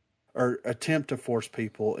into, or attempt to force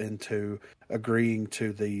people into agreeing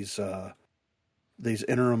to these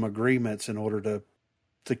interim agreements in order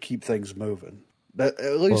to keep things moving.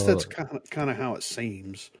 That's kind of how it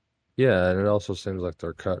seems. Yeah, and it also seems like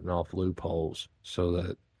they're cutting off loopholes so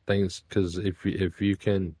that things, because if you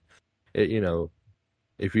can, if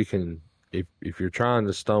you're trying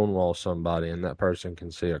to stonewall somebody and that person can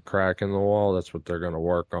see a crack in the wall, that's what they're going to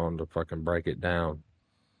work on to fucking break it down.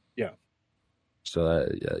 Yeah. So I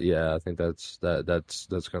think that's going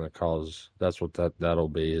to cause, that's what that'll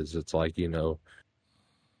be, is it's like, we're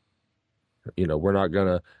not going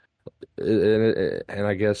to, and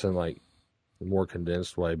I guess in like a more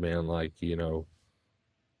condensed way, man, like,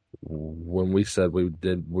 when we said we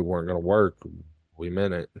weren't going to work, we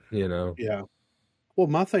meant it, Yeah. Well,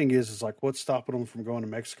 my thing is like, what's stopping them from going to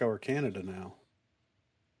Mexico or Canada now?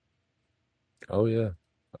 Oh, yeah.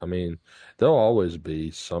 I mean, there'll always be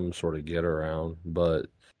some sort of get around, but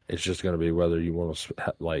it's just going to be whether you want to,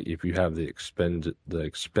 like, if you have the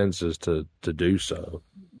expenses to do so.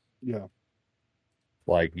 Yeah.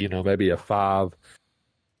 Like, maybe a 5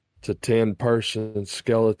 to 10 person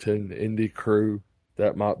skeleton indie crew,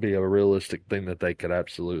 that might be a realistic thing that they could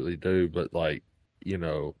absolutely do. But like,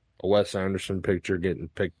 a Wes Anderson picture getting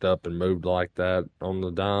picked up and moved like that on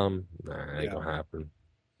the dime, ain't gonna happen.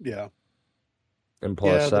 Yeah. And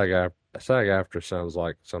plus, SAG-AFTRA sounds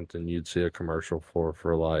like something you'd see a commercial for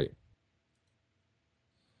like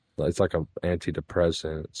it's like an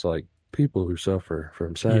antidepressant. It's like people who suffer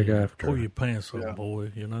from SAG-AFTRA. Pull your pants up,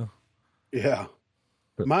 boy. Yeah.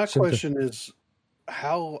 My question is,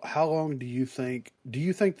 how long do you think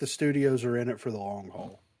the studios are in it for the long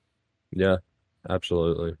haul? Yeah,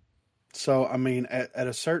 absolutely. So, I mean, at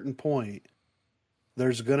a certain point,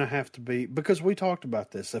 there's going to have to be, because we talked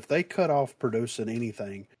about this, if they cut off producing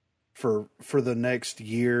anything for the next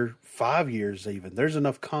year, 5 years even, there's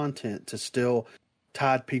enough content to still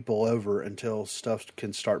tide people over until stuff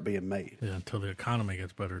can start being made. Yeah, until the economy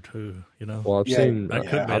gets better too, you know. Well,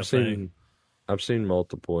 I've seen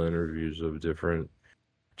multiple interviews of different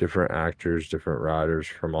actors, different writers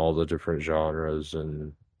from all the different genres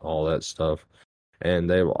and all that stuff. And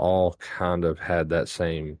they've all kind of had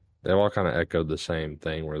they've all kind of echoed the same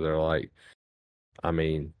thing where they're like, I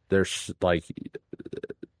mean, there's like,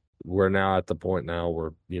 we're now at the point now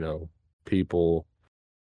where, people,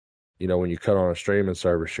 when you cut on a streaming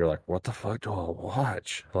service, you're like, what the fuck do I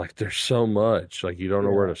watch? Like, there's so much, like, you don't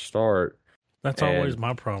know where to start. That's always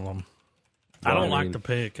my problem. I don't like to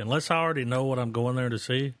pick unless I already know what I'm going there to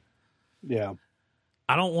see. Yeah.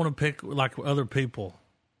 I don't want to pick like other people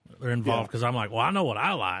that are involved because I'm like, well, I know what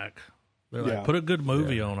I like. They're like, put a good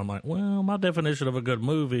movie on. I'm like, well, my definition of a good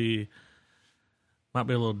movie might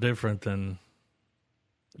be a little different than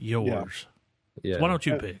yours. Yeah. So why don't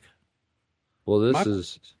you pick? Well,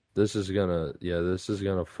 this is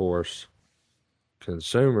gonna force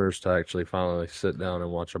consumers to actually finally sit down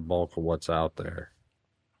and watch a bulk of what's out there.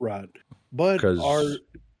 Right. But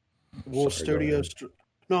will studios?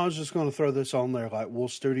 No, I was just going to throw this on there. Like, will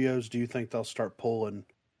studios? Do you think they'll start pulling?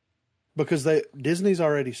 Because Disney's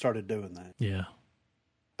already started doing that. Yeah.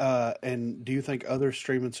 And do you think other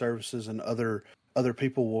streaming services and other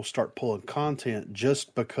people will start pulling content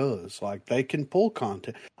just because, like, they can pull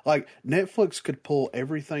content? Like, Netflix could pull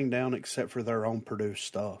everything down except for their own produced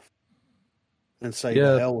stuff, and say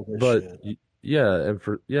the hell with this shit.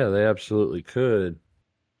 They absolutely could.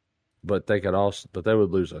 But they would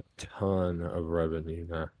lose a ton of revenue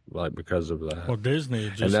now, like, because of that. Well, Disney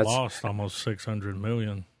just lost almost $600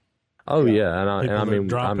 million. Oh yeah, and I mean,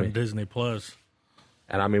 dropping Disney Plus.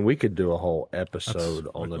 And I mean, we could do a whole episode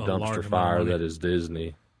on the dumpster fire that is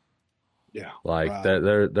Disney. Yeah, like that.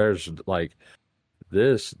 There's like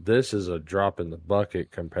this is a drop in the bucket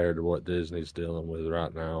compared to what Disney's dealing with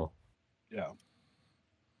right now. Yeah.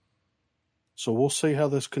 So we'll see how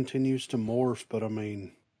this continues to morph, but I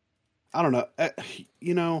mean, I don't know.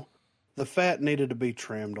 The fat needed to be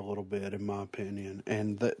trimmed a little bit, in my opinion,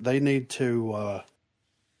 and they need to.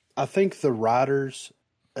 I think the writers,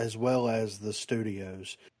 as well as the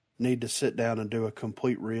studios, need to sit down and do a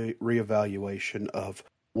complete reevaluation of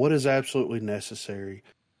what is absolutely necessary,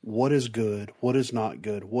 what is good, what is not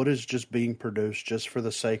good, what is just being produced just for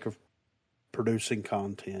the sake of producing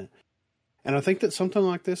content. And I think that something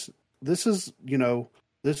like this is,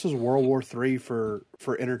 this is World War III for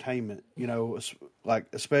entertainment, like,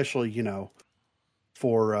 especially,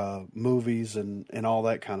 for movies and all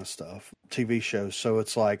that kind of stuff, TV shows. So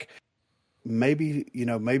it's like, maybe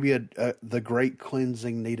the great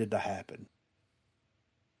cleansing needed to happen.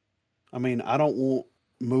 I mean, I don't want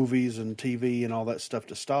movies and TV and all that stuff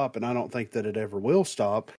to stop, and I don't think that it ever will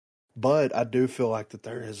stop, but I do feel like that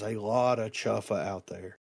there is a lot of chuffa out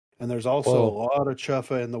there. And there's also a lot of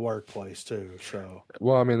chuffa in the workplace too. So,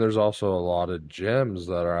 well, I mean, there's also a lot of gems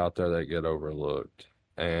that are out there that get overlooked,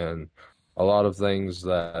 and a lot of things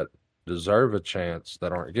that deserve a chance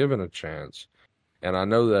that aren't given a chance. And I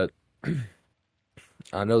know that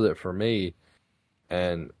for me,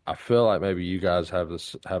 and I feel like maybe you guys have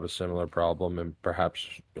a similar problem, and perhaps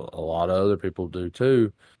a lot of other people do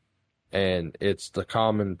too. And it's the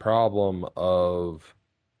common problem of,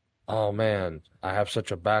 oh man, I have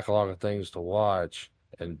such a backlog of things to watch,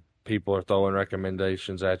 and people are throwing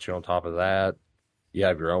recommendations at you on top of that. You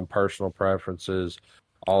have your own personal preferences,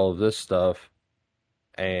 all of this stuff.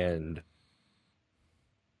 And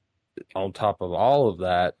on top of all of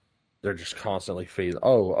that, they're just constantly feeding,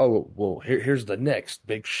 well, here's the next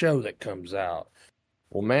big show that comes out.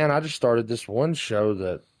 Well, man, I just started this one show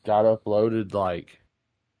that got uploaded like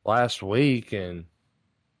last week, and,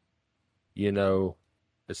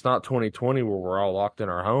 it's not 2020 where we're all locked in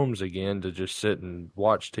our homes again to just sit and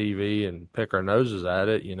watch TV and pick our noses at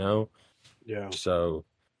it, Yeah. So,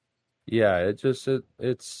 yeah, it's an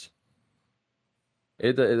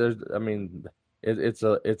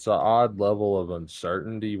odd level of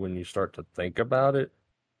uncertainty when you start to think about it,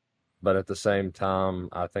 but at the same time,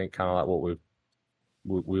 I think kind of like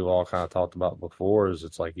what we've all kind of talked about before is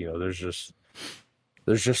it's like, there's just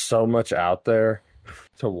so much out there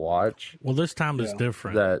to watch. Well, this time is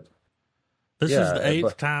different. This is the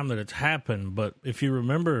 8th time that it's happened, but if you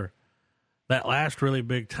remember, that last really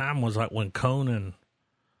big time was like when Conan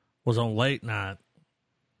was on late night.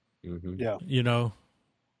 Mm-hmm. Yeah.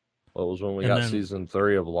 Well, it was when we got season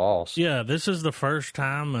 3 of Lost. Yeah, this is the first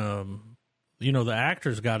time, the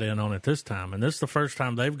actors got in on it this time. And this is the first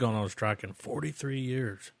time they've gone on strike in 43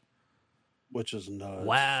 years. Which is nuts.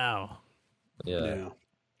 Wow. Yeah.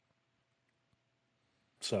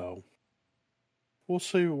 So, we'll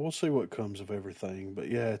see what comes of everything. But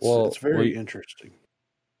yeah, it's very interesting.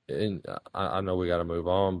 And I know we got to move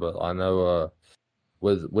on, but I know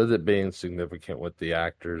with it being significant with the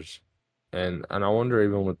actors, and I wonder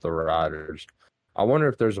even with the writers, I wonder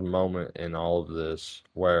if there's a moment in all of this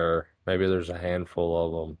where maybe there's a handful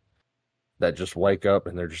of them that just wake up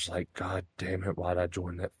and they're just like, God damn it, why'd I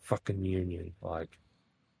join that fucking union? Like,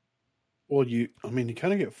 well, you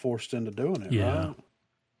kind of get forced into doing it, right?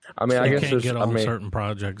 I mean, so I guess you can't get on certain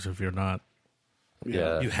projects if you're not.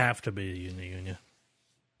 Yeah, you have to be in the union.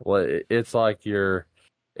 Well, it's like your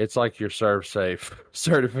serve safe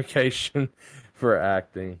certification for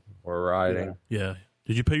acting or writing. Yeah.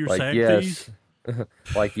 Did you pay your SAG fees?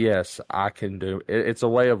 Like, yes, I can do it. It's a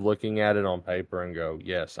way of looking at it on paper and go,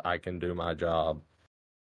 yes, I can do my job.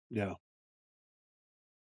 Yeah.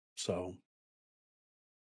 So,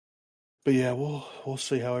 but yeah, we'll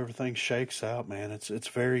see how everything shakes out, man. It's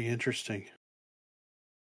very interesting.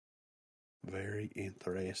 Very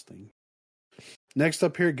interesting. Next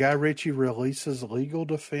up here, Guy Ritchie releases legal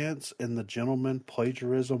defense in the Gentleman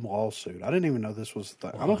plagiarism lawsuit. I didn't even know this was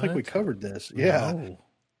the thing. I don't think we covered this. Yeah. No.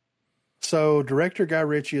 So, director Guy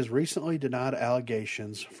Ritchie has recently denied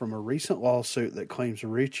allegations from a recent lawsuit that claims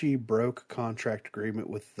Ritchie broke a contract agreement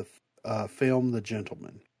with the film The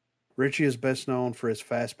Gentleman. Ritchie is best known for his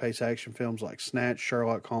fast-paced action films like Snatch,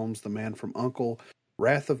 Sherlock Holmes, The Man from U.N.C.L.E.,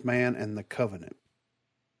 Wrath of Man, and The Covenant.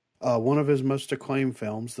 One of his most acclaimed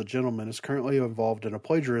films, The Gentleman, is currently involved in a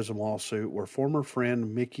plagiarism lawsuit where former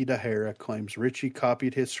friend Mickey D'Hara claims Ritchie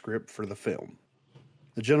copied his script for the film.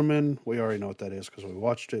 The Gentleman, we already know what that is because we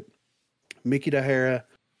watched it. Mickey D'Hara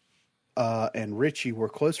and Ritchie were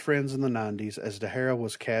close friends in the 90s as D'Hara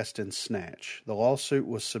was cast in Snatch. The lawsuit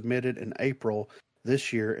was submitted in April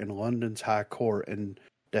this year in London's High Court, and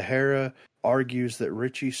D'Hara argues that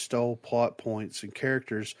Ritchie stole plot points and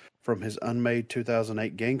characters from his unmade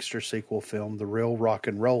 2008 gangster sequel film, The Real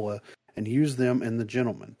Rock'n'Rolla, and used them in The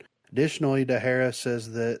Gentleman. Additionally, D'Hara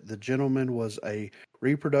says that The Gentleman was a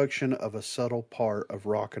reproduction of a subtle part of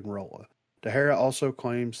Rock'n'Rolla. D'Hara also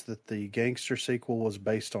claims that the gangster sequel was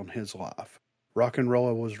based on his life.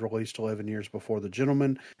 Rock'n'Rolla was released 11 years before The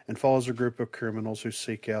Gentleman and follows a group of criminals who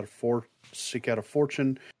seek out a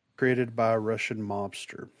fortune created by a Russian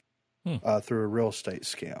mobster through a real estate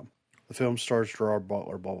scam. The film stars Gerard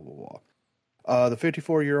Butler, blah, blah, blah. The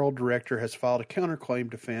 54-year-old director has filed a counterclaim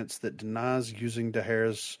defense that denies using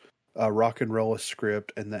D'Hara's Rock'n'Rolla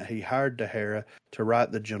script and that he hired D'Hara to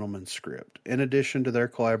write The Gentleman script. In addition to their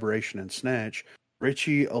collaboration in Snatch,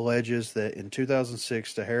 Ritchie alleges that in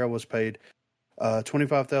 2006, D'Hara was paid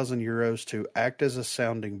 25,000 euros to act as a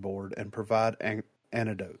sounding board and provide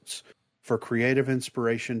anecdotes for creative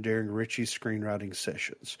inspiration during Ritchie's screenwriting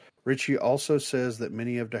sessions. Ritchie also says that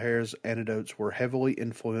many of D'Hara's anecdotes were heavily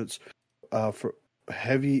influential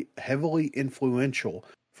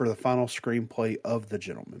for the final screenplay of The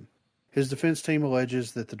Gentleman. His defense team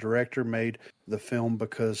alleges that the director made the film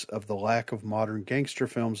because of the lack of modern gangster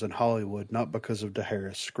films in Hollywood, not because of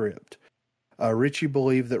D'Hara's script. Ritchie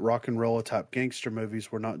believed that rock'n'rolla type gangster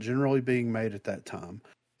movies were not generally being made at that time,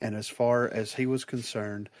 and as far as he was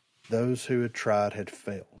concerned, those who had tried had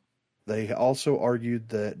failed. They also argued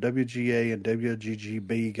that WGA and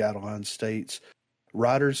WGGB guidelines states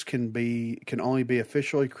writers can only be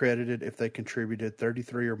officially credited if they contributed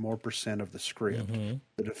 33 or more % of the script. Mm-hmm.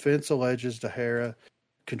 The defense alleges D'Hara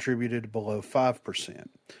contributed below 5%.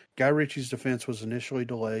 Guy Ritchie's defense was initially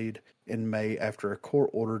delayed in May after a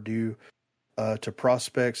court order due to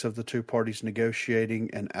prospects of the two parties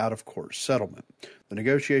negotiating an out-of-court settlement. The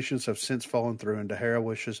negotiations have since fallen through, and D'Hara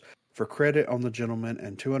wishes for credit on The Gentleman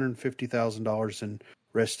and $250,000 in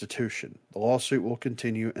restitution. The lawsuit will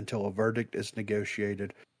continue until a verdict is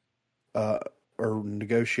negotiated or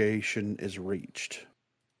negotiation is reached.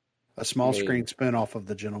 A small screen spinoff of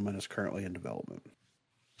The Gentleman is currently in development.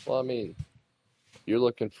 Well, I mean, you're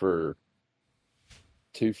looking for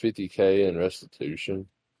 $250K in restitution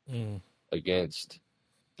against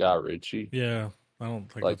Guy Ritchie. Yeah, I don't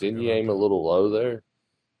think. Like, didn't you aim a little low there?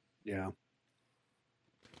 Yeah.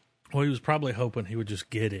 Well, he was probably hoping he would just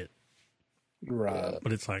get it. Right.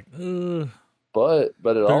 But it's like, But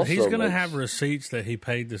it also he's going to have receipts that he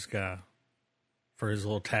paid this guy for his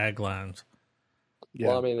little taglines. Yeah.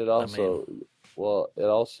 Well, I mean, it also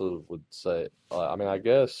would say, I mean, I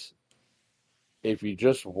guess if you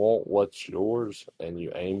just want what's yours and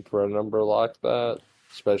you aim for a number like that,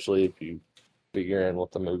 especially if you figure in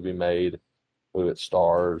what the movie made, who it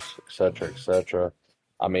stars, etc., etc.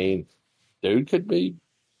 I mean, dude could be.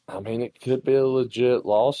 I mean, it could be a legit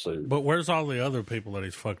lawsuit. But where's all the other people that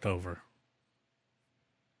he's fucked over?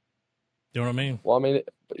 You know what I mean? Well, I mean,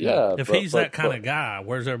 yeah. If he's that kind of guy,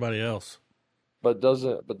 where's everybody else? But does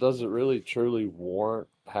it really truly warrant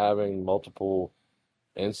having multiple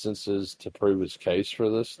instances to prove his case for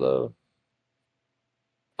this, though?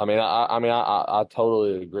 I mean, I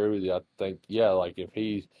totally agree with you. I think, yeah, like if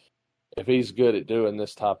he's good at doing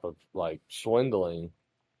this type of like swindling,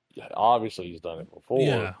 obviously he's done it before.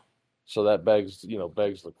 Yeah. So that begs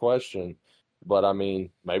the question. But I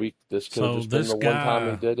mean, maybe this could have just been the one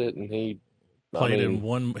time he did it, and he played in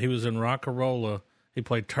one. He was in Rock-a-Rolla. He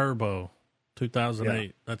played Turbo, 2008.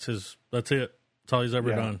 Yeah. That's it. That's all he's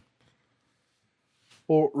ever done.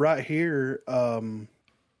 Well, right here,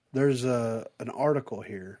 there's an article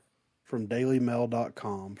here from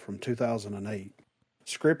DailyMail.com from 2008.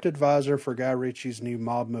 Script advisor for Guy Ritchie's new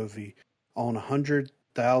mob movie on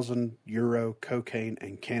 €100,000 cocaine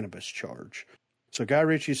and cannabis charge. So Guy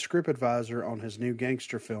Ritchie's script advisor on his new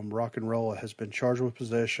gangster film, Rock-and-Rolla, has been charged with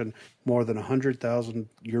possession more than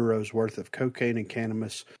 €100,000 worth of cocaine and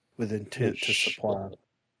cannabis with intent to supply.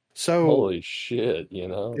 So holy shit,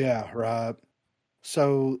 Yeah, right.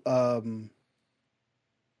 So,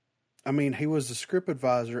 I mean, he was the script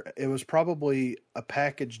advisor. It was probably a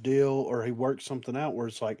package deal, or he worked something out where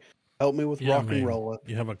it's like, help me with Rock-and-Rolla.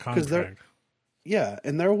 You have a contract.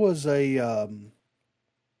 And there was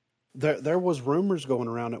there was rumors going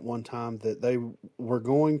around at one time that they were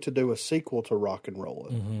going to do a sequel to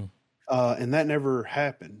Rock-and-Rolla, and that never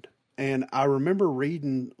happened. And I remember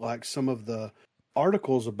reading like some of the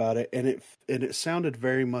articles about it, and it sounded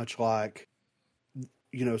very much like,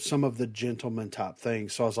 some of the Gentleman type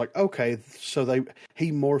things. So I was like, okay, so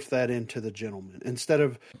he morphed that into the Gentleman instead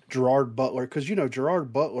of Gerard Butler, because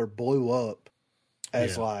Gerard Butler blew up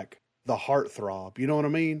as like the heartthrob. You know what I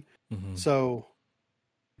mean? Mm-hmm. So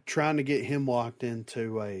trying to get him locked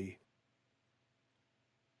into a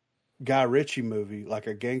Guy Ritchie movie, like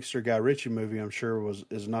a gangster Guy Ritchie movie, I'm sure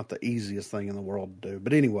is not the easiest thing in the world to do.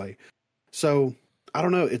 But anyway, so I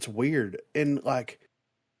don't know. It's weird. And like,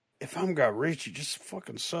 if I'm Guy Ritchie, just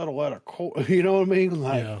fucking settle out of court. You know what I mean?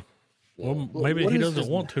 Like, yeah. Well, maybe he doesn't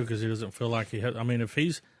want to because he doesn't feel like he has. I mean,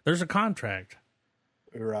 there's a contract.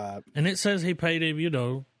 Right. And it says he paid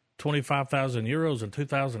him, 25,000 euros in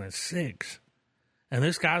 2006. And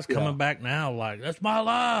this guy's coming back now like, that's my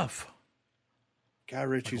life. Guy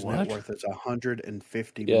Ritchie's net worth is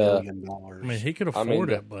 $150 million. I mean, he could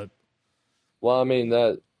afford it, but. Well, I mean,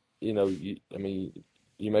 that, you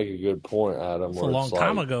make a good point, Adam. It's a long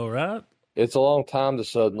time ago, right? It's a long time to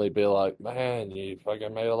suddenly be like, man, you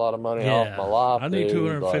fucking made a lot of money off my life. I need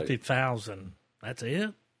 $250,000. That's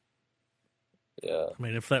it? Yeah. I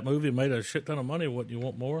mean, if that movie made a shit ton of money, wouldn't you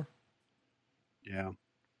want more? Yeah.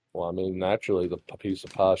 Well, I mean, naturally, the piece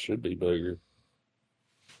of pie should be bigger.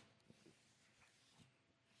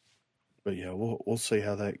 But yeah, we'll see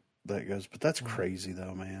how that goes. But that's crazy,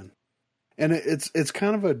 though, man. And it's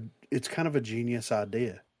kind of a genius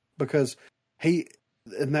idea, because he,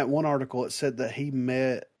 in that one article, it said that he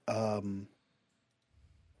met Mikey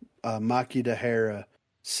DeHara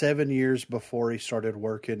 7 years before he started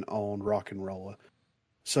working on Rock-and-Rolla.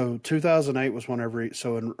 So 2008 was whenever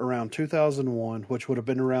around 2001, which would have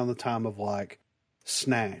been around the time of like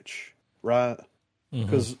Snatch, right?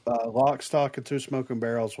 Because Lock, Stock, and Two Smoking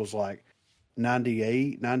Barrels was like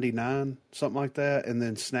 98, 99, something like that. And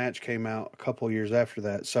then Snatch came out a couple of years after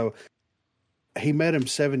that. So he met him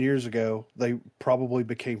 7 years ago. They probably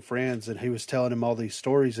became friends, and he was telling him all these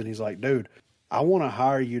stories. And he's like, dude, I want to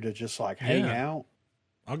hire you to just like hang out.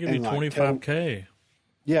 I'll give you $25K.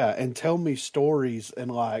 And tell me stories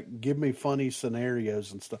and like give me funny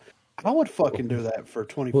scenarios and stuff. I would fucking do that for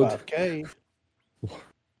 $25K.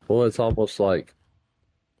 Well, it's almost like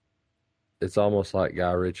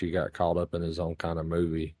Guy Ritchie got caught up in his own kind of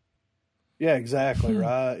movie. Yeah, exactly.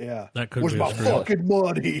 Right. Yeah. That could Where's be my fucking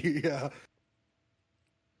money? Yeah.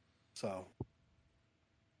 So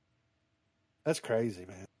that's crazy,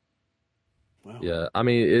 man. Wow. Yeah. I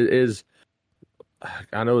mean, it is.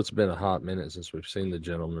 I know it's been a hot minute since we've seen The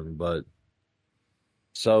Gentleman, but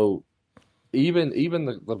so even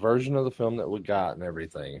the version of the film that we got and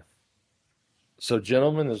everything. So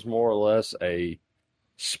Gentleman is more or less a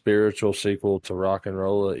spiritual sequel to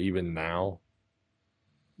Rock-and-Rolla even now.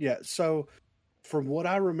 Yeah, so from what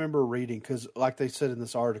I remember reading, because like they said in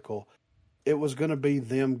this article, it was going to be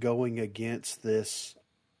them going against this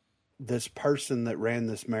person that ran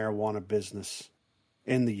this marijuana business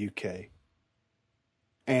in the UK.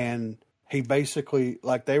 And he basically,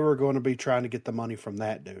 like, they were going to be trying to get the money from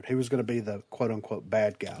that dude. He was going to be the quote unquote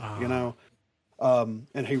bad guy, you know?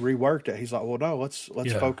 And he reworked it. He's like, well, no, let's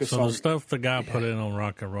focus on. So the stuff the guy put in on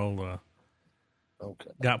Rock and Roll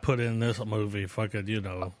got put in this movie, fucking, you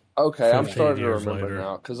know. Okay, I'm starting to remember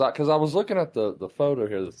now. Because I was looking at the photo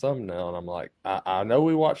here, the thumbnail, and I'm like, I know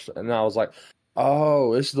we watched it, and I was like,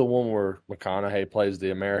 oh, this is the one where McConaughey plays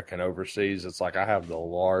the American overseas. It's like, I have the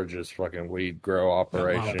largest fucking weed grow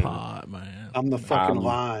operation. Pot, man. I'm the fucking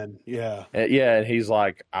lion. Yeah. And he's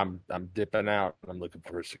like, I'm dipping out, and I'm looking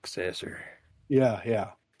for a successor.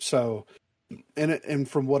 Yeah. So, and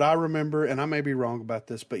from what I remember, and I may be wrong about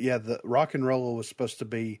this, but yeah, the Rock and Roll was supposed to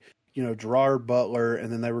be, you know, Gerard Butler, and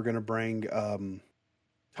then they were going to bring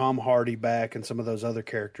Tom Hardy back and some of those other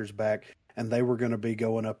characters back, and they were going to be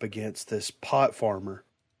going up against this pot farmer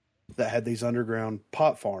that had these underground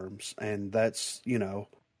pot farms, and that's, you know,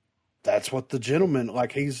 that's what the gentleman,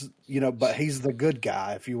 like, he's, you know, but he's the good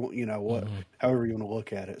guy, if you, you know, what, however you want to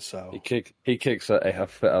look at it. So he kicks a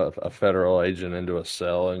federal agent into a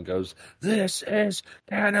cell and goes, "This is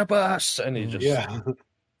cannabis," and he just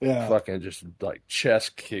fucking just like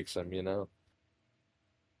chest kicks him, you know.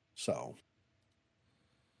 So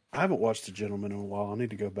I haven't watched The Gentleman in a while. I need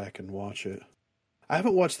to go back and watch it. I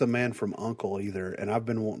haven't watched The Man from U.N.C.L.E. either, and I've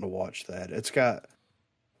been wanting to watch that. It's got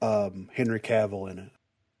Henry Cavill in it.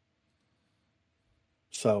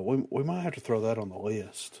 So we might have to throw that on the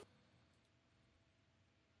list.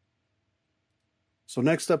 So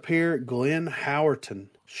next up here, Glenn Howerton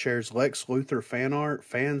shares Lex Luthor fan art.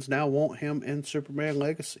 Fans now want him in Superman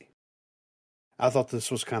Legacy. I thought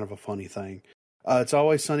this was kind of a funny thing. It's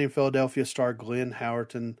Always Sunny in Philadelphia star Glenn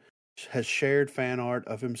Howerton has shared fan art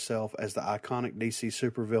of himself as the iconic DC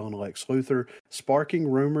supervillain Lex Luthor, sparking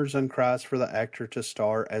rumors and cries for the actor to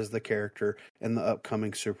star as the character in the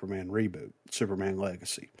upcoming Superman reboot, Superman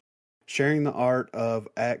Legacy. Sharing the art of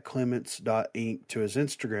 @clements.inc to his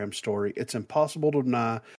Instagram story, it's impossible to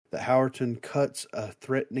deny that Howerton cuts a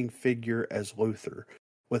threatening figure as Luthor,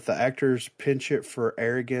 with the actor's penchant for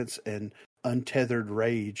arrogance and untethered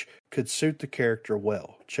rage could suit the character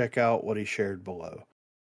well. Check out what he shared below.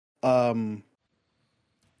 It's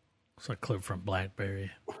a clip from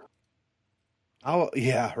BlackBerry. Oh,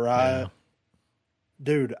 yeah, right. Yeah.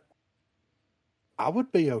 Dude, I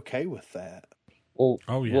would be okay with that. Well,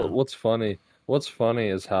 what's funny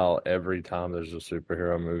is how every time there's a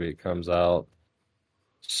superhero movie that comes out,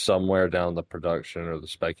 somewhere down the production or the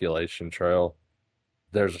speculation trail,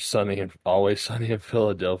 there's Always Sunny in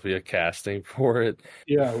Philadelphia casting for it.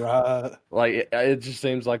 Yeah, right. Like, it just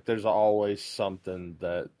seems like there's always something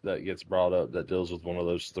that gets brought up that deals with one of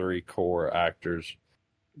those three core actors.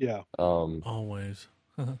 Yeah. Always.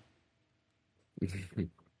 No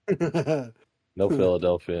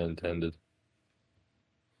Philadelphia intended.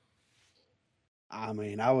 I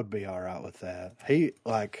mean, I would be all right with that.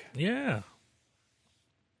 Yeah.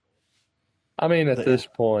 I mean, at this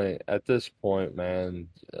point, man,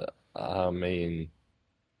 I mean,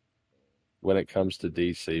 when it comes to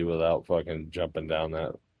DC, without fucking jumping down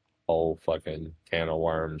that whole fucking can of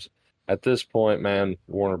worms, at this point, man,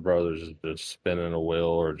 Warner Brothers is just spinning a wheel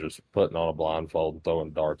or just putting on a blindfold and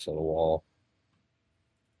throwing darts at the wall.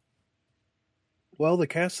 Well, the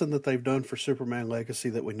casting that they've done for Superman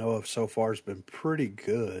Legacy that we know of so far has been pretty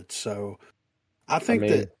good. So I think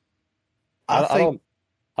I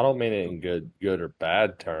don't mean it in good or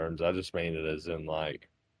bad terms. I just mean it as in, like,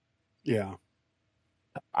 yeah,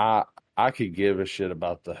 I could give a shit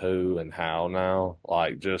about the who and how now.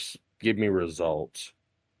 Like, just give me results.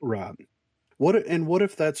 Right. What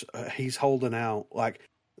if that's he's holding out? Like,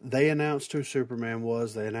 they announced who Superman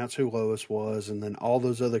was, they announced who Lois was, and then all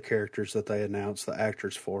those other characters that they announced the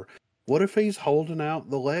actors for. What if he's holding out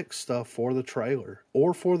the Lex stuff for the trailer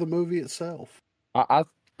or for the movie itself? I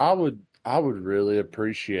would really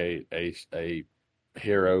appreciate a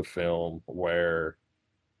hero film where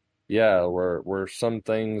some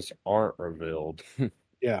things aren't revealed.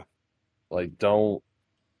 Yeah. Don't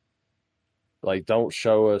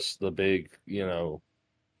show us the big, the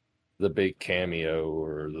big cameo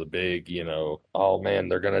or the big, oh man,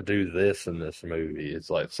 they're going to do this in this movie. It's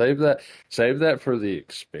like, save that for the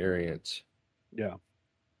experience. Yeah.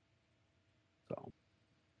 So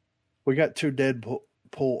we got two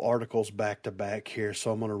Deadpool articles back to back here,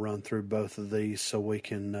 so I'm going to run through both of these so we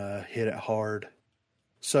can hit it hard.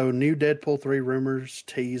 So, new Deadpool 3 rumors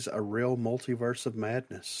tease a real multiverse of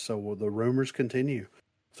madness. So the rumors continue.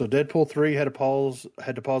 So Deadpool 3 had to pause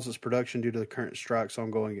its production due to the current strikes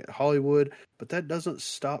ongoing at Hollywood, but that doesn't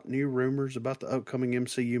stop new rumors about the upcoming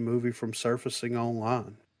MCU movie from surfacing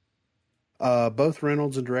online. Both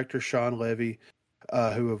Reynolds and director Sean Levy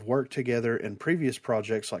who have worked together in previous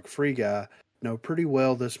projects like Free Guy know pretty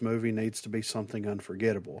well this movie needs to be something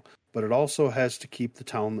unforgettable, but it also has to keep the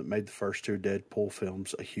tone that made the first two Deadpool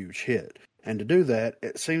films a huge hit. And to do that,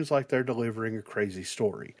 it seems like they're delivering a crazy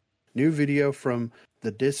story. New video from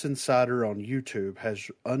the Disinsider on YouTube has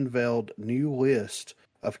unveiled new list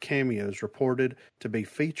of cameos reported to be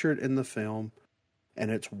featured in the film,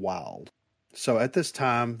 and it's wild. So at this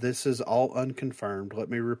time, this is all unconfirmed. Let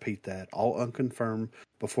me repeat that. All unconfirmed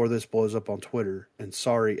before this blows up on Twitter. And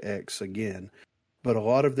sorry, X, again. But a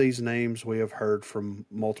lot of these names we have heard from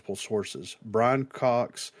multiple sources. Brian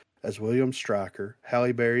Cox as William Stryker,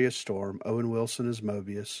 Halle Berry as Storm, Owen Wilson as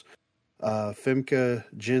Mobius, Femke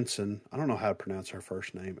Jensen, I don't know how to pronounce her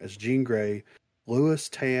first name, as Jean Grey, Louis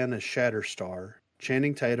Tan as Shatterstar,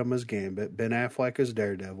 Channing Tatum as Gambit, Ben Affleck as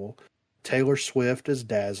Daredevil, Taylor Swift as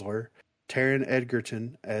Dazzler, Taron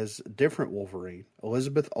Egerton as Different Wolverine,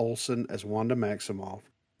 Elizabeth Olsen as Wanda Maximoff,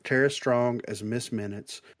 Tara Strong as Miss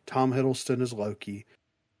Minutes, Tom Hiddleston as Loki,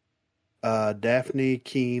 Daphne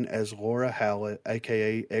Keane as Laura Hallett,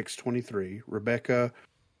 aka X-23, Rebecca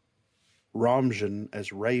Romijn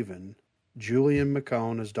as Raven, Julian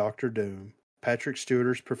McCone as Doctor Doom, Patrick Stewart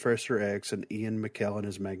as Professor X, and Ian McKellen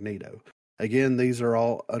as Magneto. Again, these are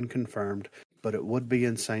all unconfirmed, but it would be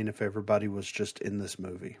insane if everybody was just in this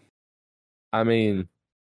movie. I mean,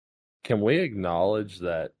 can we acknowledge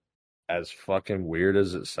that, as fucking weird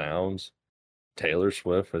as it sounds, Taylor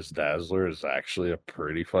Swift as Dazzler is actually a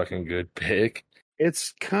pretty fucking good pick?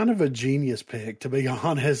 It's kind of a genius pick, to be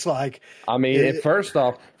honest. Like, I mean, first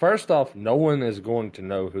off, no one is going to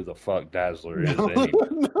know who the fuck Dazzler is anyway.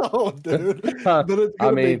 No, dude. But it's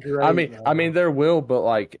gonna be great. I mean, there will, but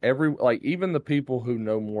like even the people who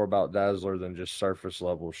know more about Dazzler than just surface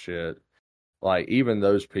level shit, like even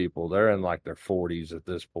those people, they're in like their 40s at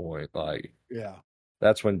this point. Like, yeah,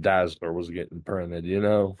 that's when Dazzler was getting printed, you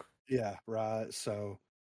know? Yeah, right. So,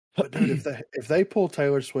 but dude, if they pull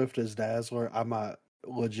Taylor Swift as Dazzler, I might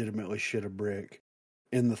legitimately shit a brick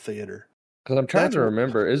in the theater. Because I'm trying to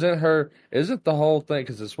remember, isn't the whole thing?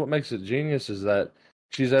 Because it's what makes it genius is that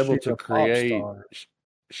she's able to create.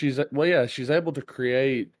 She's able to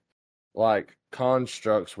create like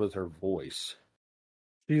constructs with her voice.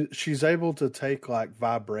 She's able to take like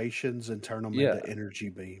vibrations and turn them into energy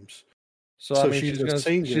beams. So I mean, she's gonna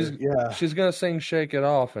sing "Shake It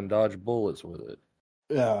Off" and dodge bullets with it.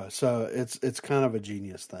 Yeah, so it's kind of a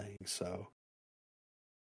genius thing. So,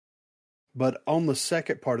 but on the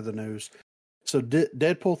second part of the news, so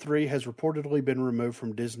Deadpool 3 has reportedly been removed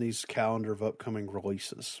from Disney's calendar of upcoming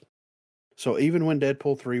releases. So even when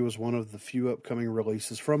Deadpool 3 was one of the few upcoming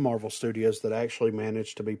releases from Marvel Studios that actually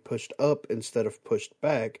managed to be pushed up instead of pushed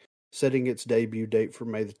back, setting its debut date for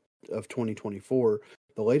May of 2024,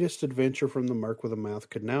 the latest adventure from the Merc with a Mouth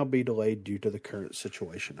could now be delayed due to the current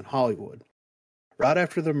situation in Hollywood. Right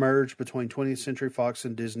after the merge between 20th Century Fox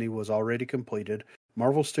and Disney was already completed,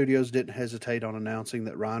 Marvel Studios didn't hesitate on announcing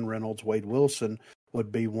that Ryan Reynolds' Wade Wilson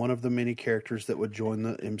would be one of the many characters that would join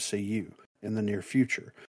the MCU in the near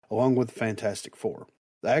future, along with Fantastic Four.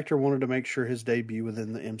 The actor wanted to make sure his debut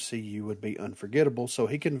within the MCU would be unforgettable, so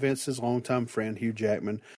he convinced his longtime friend Hugh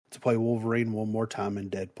Jackman to play Wolverine one more time in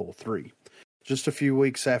Deadpool 3. Just a few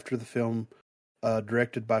weeks after the film,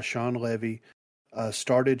 directed by Sean Levy,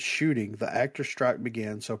 started shooting, the actor's strike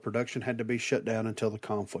began, so production had to be shut down until the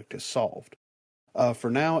conflict is solved.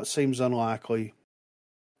 For now, that seems unlikely.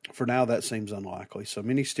 So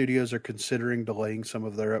many studios are considering delaying some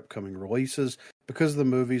of their upcoming releases because the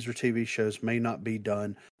movies or TV shows may not be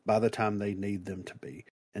done by the time they need them to be,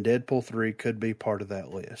 and Deadpool 3 could be part of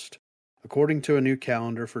that list. According to a new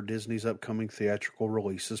calendar for Disney's upcoming theatrical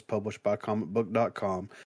releases published by comicbook.com,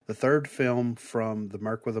 the third film from the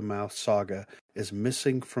Merc with a Mouth saga is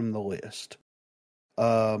missing from the list.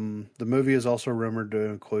 The movie is also rumored to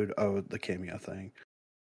include, the cameo thing.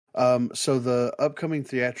 So the upcoming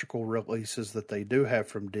theatrical releases that they do have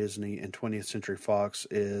from Disney and 20th Century Fox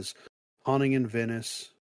is Haunting in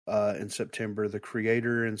Venice in September, The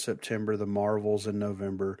Creator in September, The Marvels in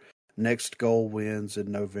November, Next Goal Wins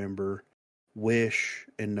in November, Wish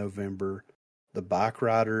in November, The Bike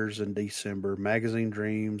Riders in December, Magazine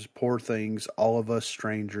Dreams, Poor Things, All of Us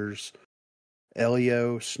Strangers,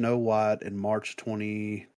 Elio, Snow White in March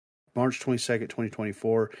 22nd,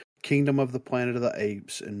 2024, Kingdom of the Planet of the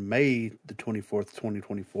Apes in May the 24th,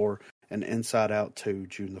 2024, and Inside Out 2,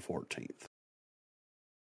 June the 14th.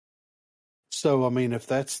 So, I mean, if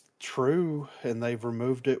that's true and they've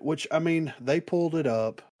removed it, which, I mean, they pulled it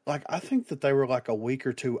up. Like, I think that they were like a week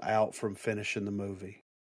or two out from finishing the movie.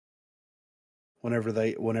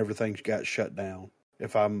 Whenever things got shut down,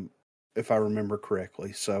 if I remember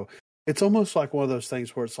correctly. So it's almost like one of those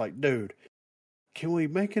things where it's like, dude, can we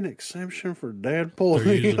make an exception for Deadpool?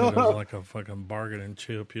 They're using it as like a fucking bargaining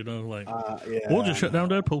chip, like, we'll just shut down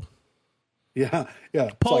Deadpool. Yeah.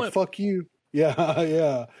 It's like, fuck you.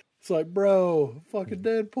 Yeah. It's like, bro, fucking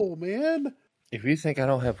Deadpool, man. If you think I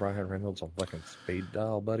don't have Ryan Reynolds on fucking speed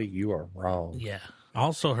dial, buddy, you are wrong. Yeah. I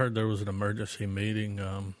also heard there was an emergency meeting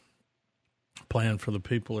planned for the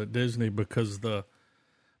people at Disney because that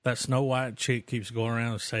Snow White chick keeps going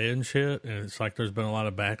around saying shit, and it's like there's been a lot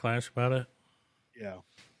of backlash about it. Yeah.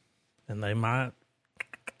 And they might,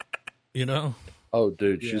 Oh,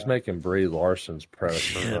 dude, she's making Brie Larson's press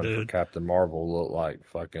for Captain Marvel look like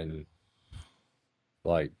fucking,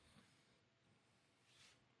 like,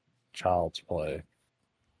 child's play.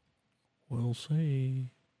 We'll see.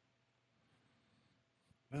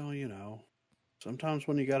 Well, sometimes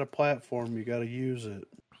when you got a platform, you got to use it.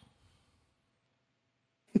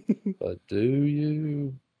 But do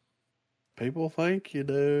you? People think you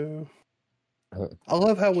do. I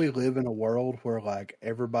love how we live in a world where, like,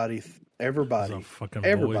 everybody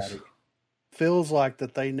feels like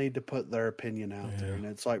that they need to put their opinion out there. And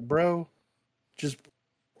it's like, bro,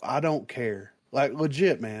 I don't care. Like,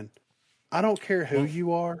 legit, man. I don't care who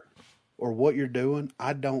you are or what you're doing.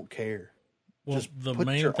 I don't care. Well, just the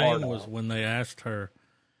main thing was when they asked her,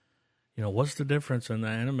 what's the difference in the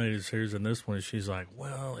animated series and this one? She's like,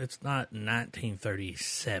 well, it's not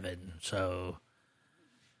 1937, so...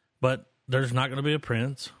 But there's not going to be a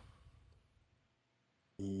prince.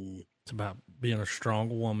 It's about being a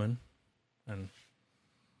strong woman and,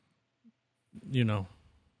 no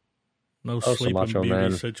Sleeping Beauty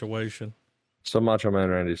man. Situation. So Macho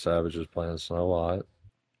Man Randy Savage is playing Snow White.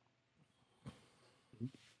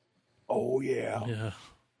 Oh, yeah. Yeah.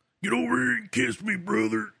 Get over here and kiss me,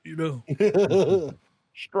 brother,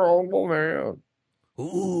 Strong woman.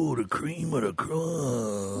 Ooh, the cream of the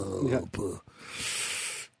crop. Yeah.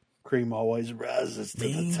 Cream always rises to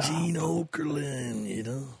the top. Gene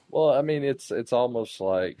Okerlund, Well, I mean, it's almost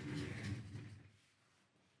like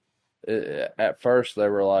at first they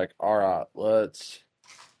were like, all right, let's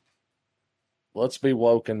be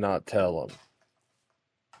woke and not tell them.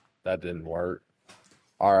 That didn't work.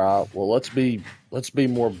 All right, well, let's be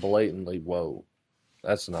more blatantly woke.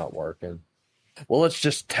 That's not working. Well, let's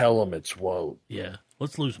just tell them it's woke. Yeah,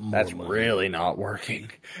 let's lose more That's money. Really not working.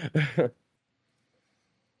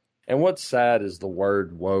 And what's sad is the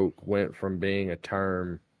word woke went from being a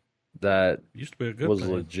term that used to be a good was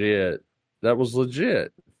thing. legit. That was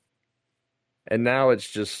legit. And now it's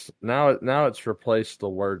just now it's replaced the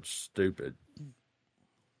word stupid.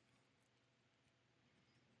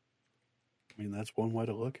 I mean, that's one way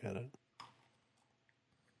to look at it.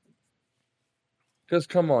 Because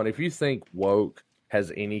come on, if you think woke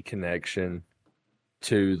has any connection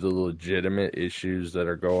to the legitimate issues that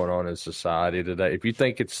are going on in society today, if you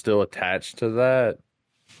think it's still attached to that,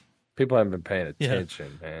 people haven't been paying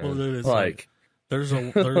attention, man. Well, dude, it's like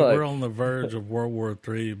we're on the verge of World War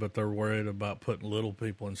III, but they're worried about putting little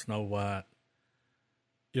people in Snow White.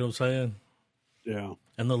 You know what I'm saying? Yeah.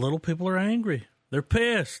 And the little people are angry. They're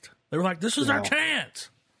pissed. They're like, this is our chance.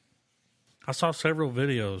 I saw several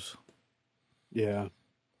videos. Yeah.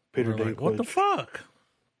 Peter Dinklage. Like, what the fuck?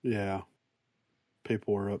 Yeah.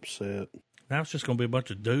 People were upset. Now it's just going to be a bunch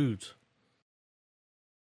of dudes.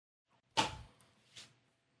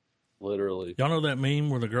 Literally. Y'all know that meme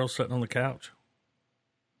where the girl's sitting on the couch?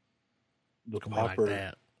 The popper. Like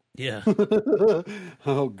that. Yeah.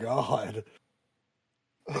 Oh, God.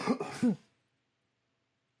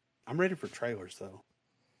 I'm ready for trailers, though.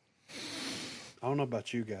 I don't know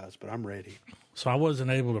about you guys, but I'm ready. So I wasn't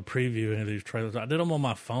able to preview any of these trailers. I did them on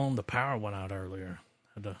my phone. The power went out earlier.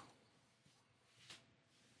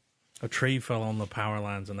 A tree fell on the power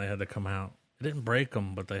lines and they had to come out. It didn't break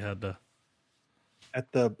them, but they had to.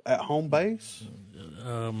 At home base?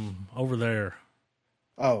 Over there.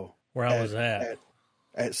 Oh. Where I was at.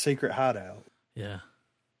 At Secret Hideout. Yeah.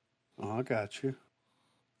 Oh, I got you.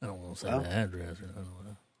 I don't want to say the address. Or I don't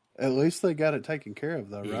know. At least they got it taken care of,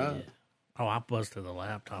 though, right? Oh, I busted the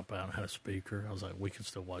laptop out and had a speaker. I was like, we can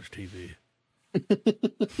still watch TV.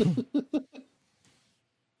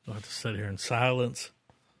 I'll have to sit here in silence.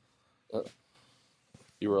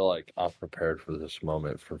 You were like, I've prepared for this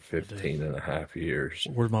moment for 15 and a half years.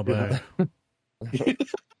 Where's my bag?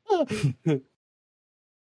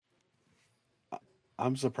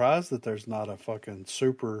 I'm surprised that there's not a fucking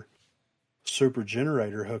super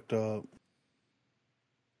generator hooked up.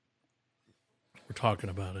 We're talking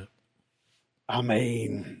about it. I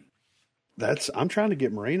mean, I'm trying to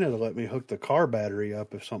get Marina to let me hook the car battery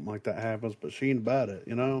up if something like that happens, but she ain't about it,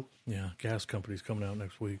 Yeah, gas company's coming out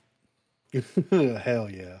next week. Hell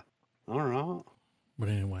yeah. All right. But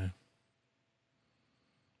anyway,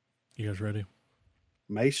 you guys ready?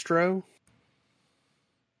 Maestro?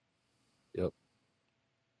 Yep.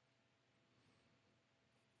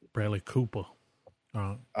 Bradley Cooper.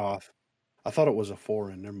 Oh, I thought it was a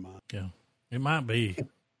foreign. Never mind. Yeah, it might be.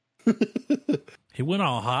 He went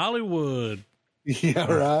on Hollywood.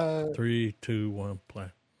 Yeah, right. 3, 2, 1, play.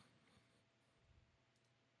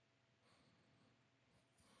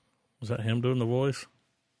 Was that him doing the voice?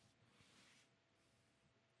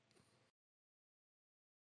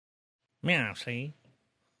 Meow, see?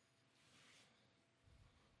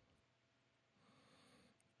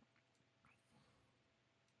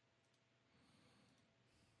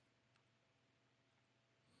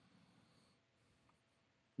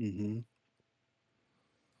 Mm-hmm.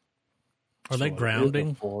 Are they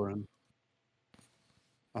grounding? Foreign.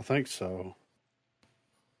 I think so.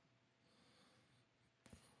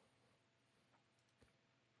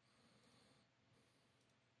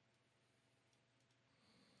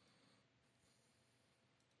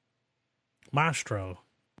 Maestro.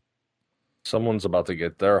 Someone's about to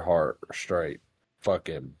get their heart straight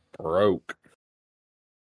fucking broke.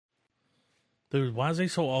 Dude, why is he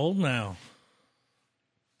so old now?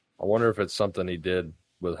 I wonder if it's something he did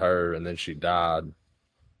with her and then she died.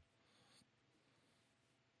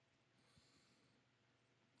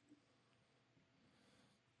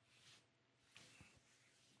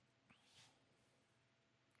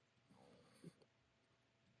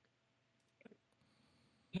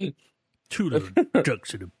 Two little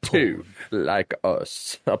ducks in a pond. Two, like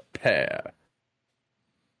us, a pair.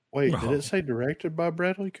 Wait, did it say directed by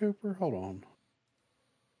Bradley Cooper? Hold on.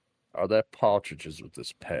 Are there partridges with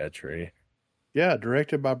this pear tree? Yeah,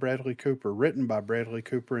 directed by Bradley Cooper, written by Bradley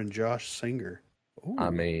Cooper and Josh Singer. Ooh. I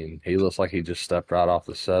mean, he looks like he just stepped right off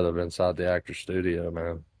the set of Inside the Actors Studio,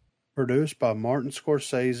 man. Produced by Martin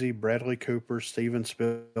Scorsese, Bradley Cooper, Steven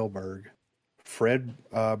Spielberg, Fred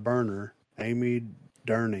Berner, Amy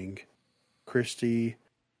Durning, Christy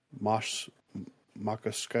Makasko,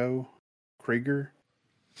 Krieger.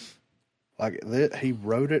 Like that, he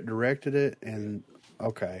wrote it, directed it, and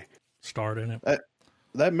okay, starred in it.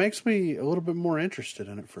 That makes me a little bit more interested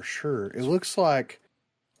in it for sure. It looks like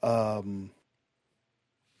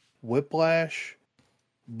Whiplash,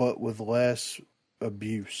 but with less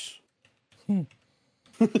abuse. You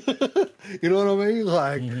know what I mean?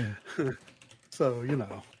 Like, so you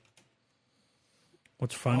know.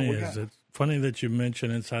 What's funny is it's funny that you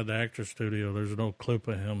mentioned Inside the Actors Studio. There's an old clip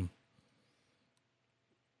of him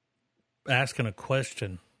asking a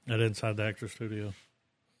question at Inside the Actors Studio.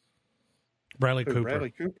 Bradley Cooper. Bradley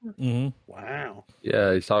Cooper? Mm-hmm. Wow.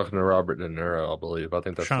 Yeah, he's talking to Robert De Niro, I believe. I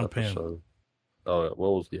think that's Sean the episode.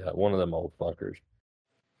 Oh, one of them old fuckers.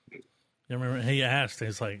 You remember he asked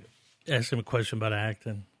him a question about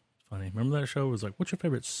acting. Funny. Remember that show? It was like, what's your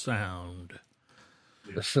favorite sound?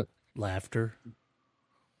 Laughter.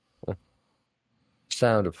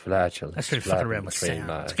 Sound of flatulence. I started fucking around with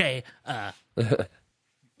sounds. Okay.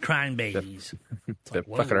 Crying babies. They're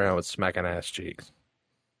fucking around with smacking ass cheeks.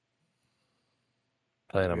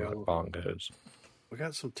 Playing them like bongos. We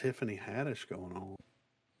got some Tiffany Haddish going on.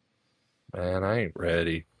 Man, I ain't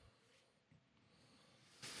ready.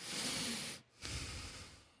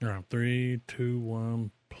 All right, 3, 2,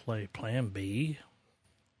 1, play. Plan B.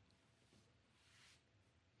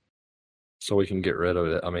 So we can get rid of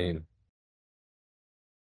it. I mean,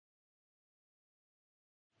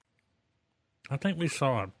 I think we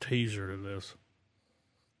saw a teaser to this.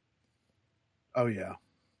 Oh, yeah.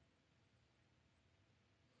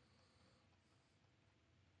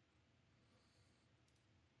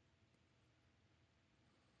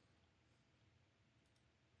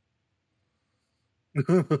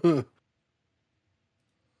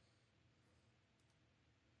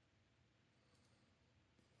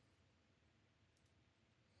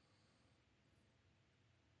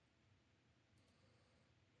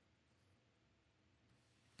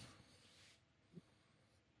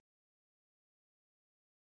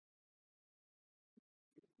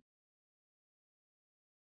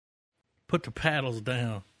 Put the paddles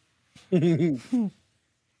down.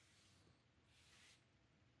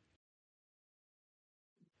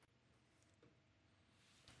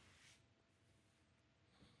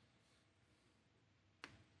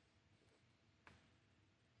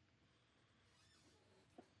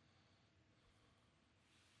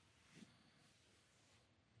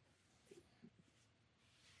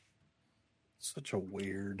 Such a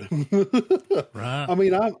weird. Right. I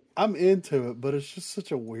mean, I'm into it, but it's just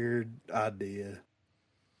such a weird idea.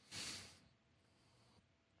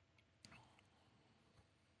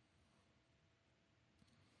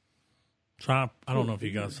 So I don't know if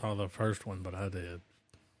you guys saw the first one, but I did.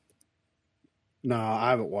 No, I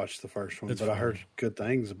haven't watched the first one, but I heard good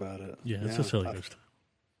things about it. Yeah, it's a silly ghost.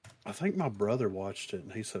 I think my brother watched it,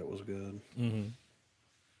 and he said it was good. Mm-hmm.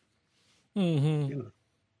 Mm-hmm.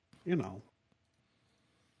 You know.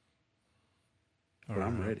 But right.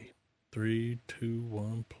 I'm ready. 3, 2,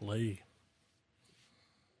 1, play.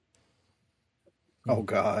 Oh,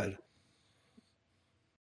 God.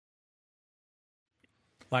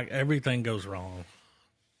 Like, everything goes wrong.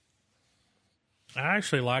 I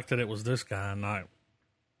actually liked that it was this guy, not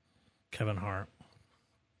Kevin Hart.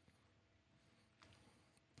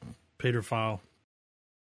 Peter File.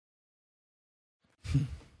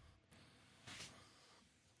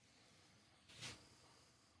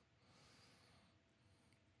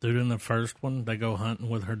 Dude, in the first one, they go hunting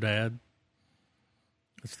with her dad.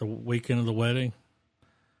 It's the weekend of the wedding.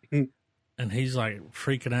 And he's like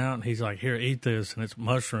freaking out. And he's like, here, eat this. And it's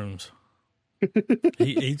mushrooms.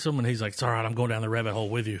 He eats them and he's like, it's all right, I'm going down the rabbit hole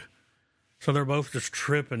with you. So they're both just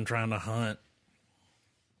tripping trying to hunt.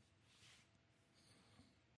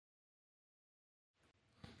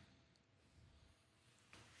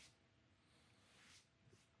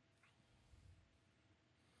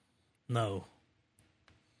 No.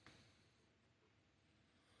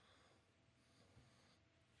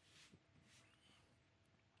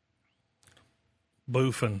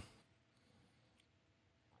 Boofing.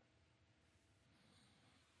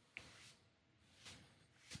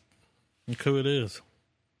 Look who it is.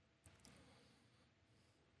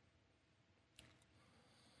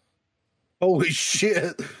 Holy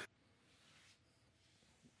shit.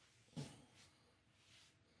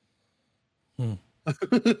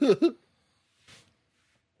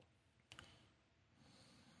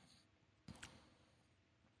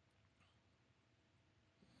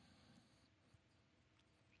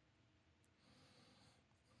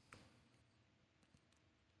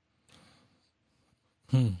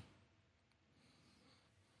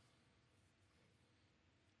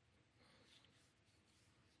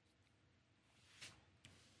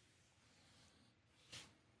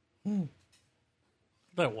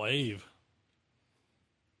 That wave.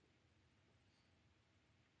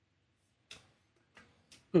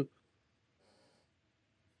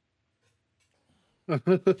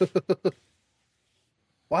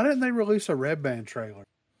 Why didn't they release a Red Band trailer?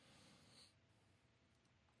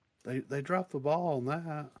 They dropped the ball on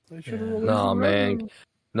that. They should have released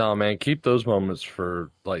No, man. Keep those moments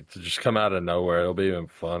for, like, to just come out of nowhere. It'll be even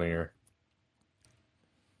funnier.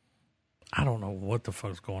 I don't know what the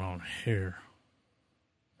fuck's going on here.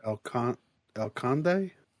 El Conde?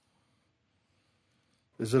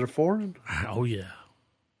 Is it a foreign? Oh, yeah.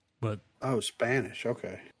 But Spanish.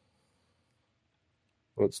 Okay.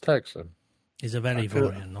 Well, it's Texan. He's a very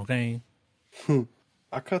foreign, okay?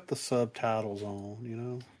 I cut the subtitles on, you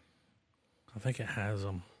know? I think it has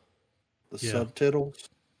them. The subtitles?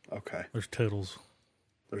 Okay. There's tittles.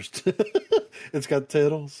 It's got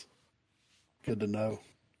tittles? Good to know.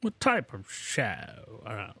 What type of show?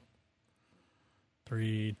 All right.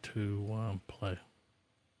 3, 2, 1, play.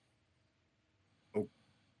 Oh.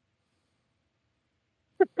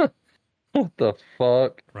 What the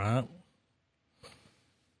fuck? Right.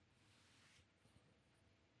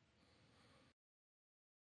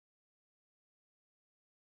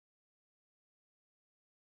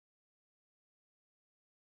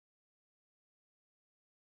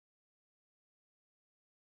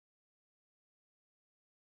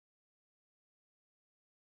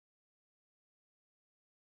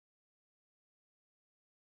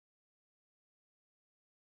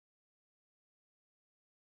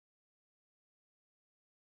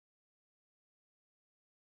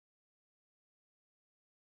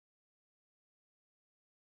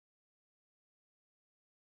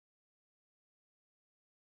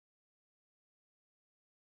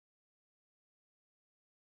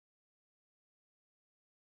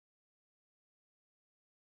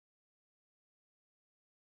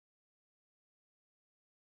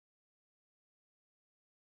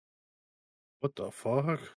 What the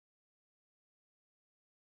fuck?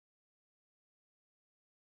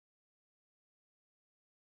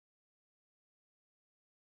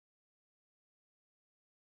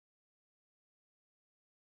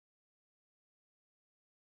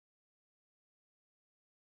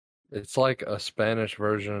 It's like a Spanish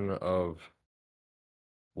version of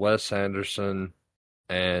Wes Anderson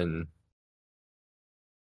and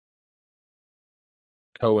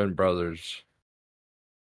Coen Brothers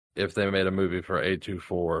if they made a movie for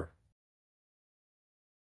A24.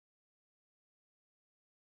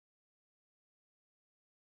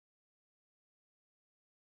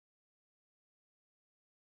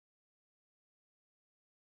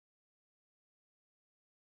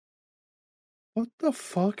 What the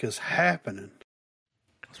fuck is happening?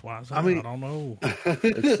 That's why I don't know.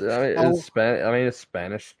 It's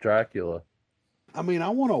Spanish Dracula. I mean, I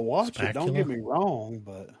want to watch it. Don't get me wrong,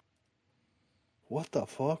 but what the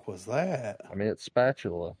fuck was that? I mean, it's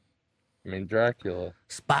spatula. I mean, Dracula.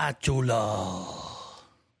 Spatula.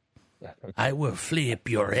 I will flip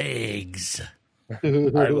your eggs.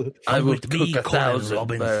 I will cook 1,000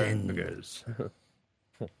 burgers.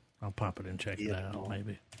 I'll pop it and check it out,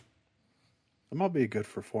 maybe. It might be good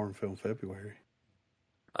for Foreign Film February.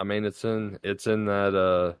 I mean, it's in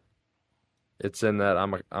that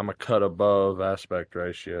I'm a cut above aspect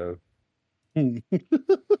ratio. Here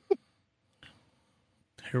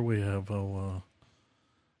we have let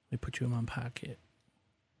me put you in my pocket.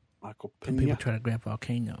 Michael Some Pena. people try to grab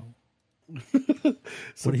Volcano.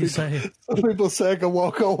 What do you say? Some people say I can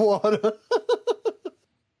walk on water.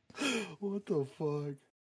 What the fuck?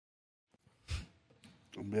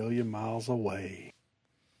 A million miles away.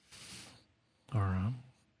 All right.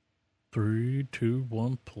 3, 2,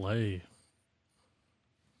 1, play.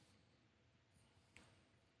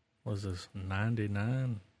 What is this?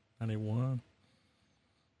 99? 91?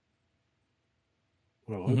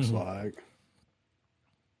 What it looks like.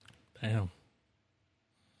 Damn.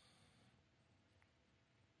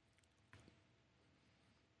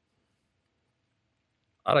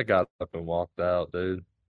 I'd have got up and walked out, dude.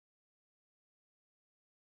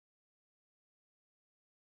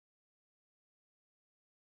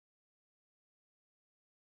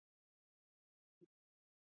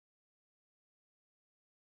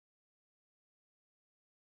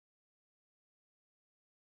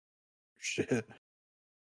 Shit.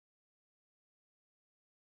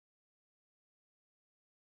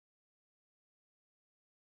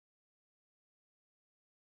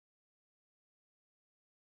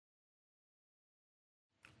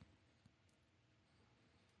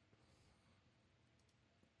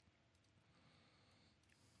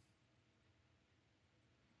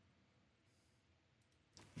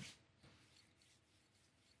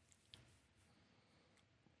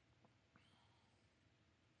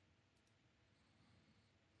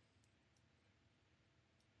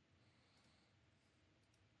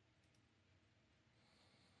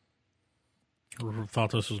 I thought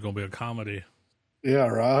this was going to be a comedy. Yeah,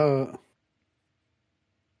 right.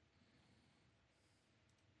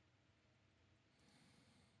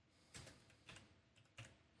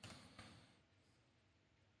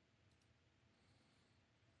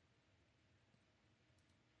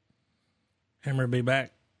 Hammer be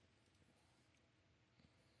back.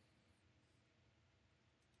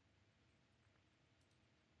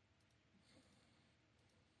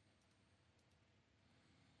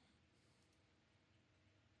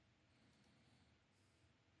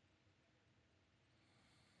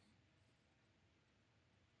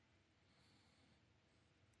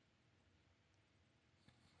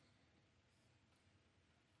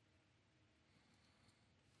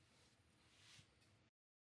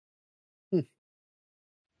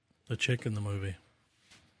 The chick in the movie.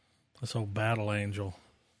 This old battle angel.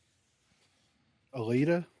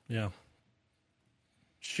 Alita? Yeah.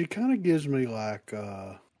 She kind of gives me like...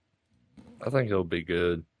 I think it'll be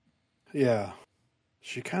good. Yeah.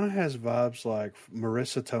 She kind of has vibes like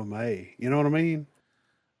Marissa Tomei. You know what I mean?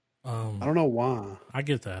 I don't know why. I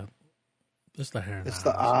get that. It's the hair and It's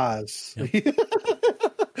the eyes. Yep.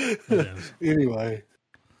 It is. Anyway.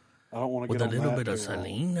 I don't want to get on that. With a little bit of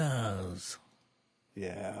Selena's.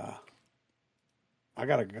 Yeah. I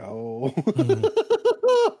gotta go.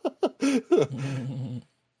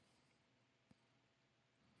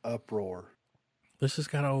 Uproar. This has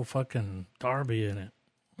got old fucking Darby in it.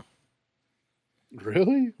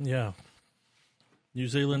 Really? Yeah. New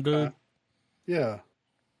Zealand dude? Yeah.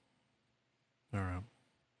 All right.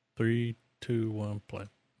 3, 2, 1, play.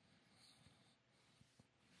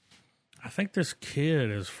 I think this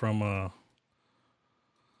kid is from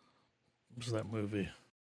what's that movie?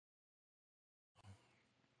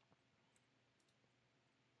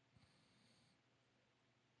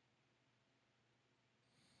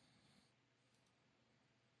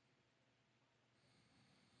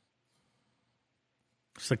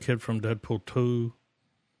 It's the kid from Deadpool 2.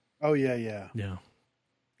 Oh, yeah. Yeah.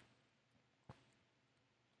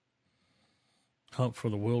 Hunt for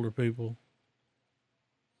the Wilder People.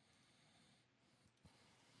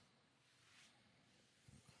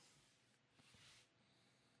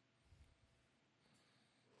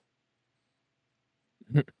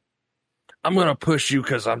 I'm going to push you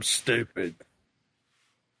because I'm stupid.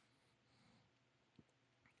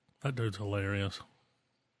 That dude's hilarious.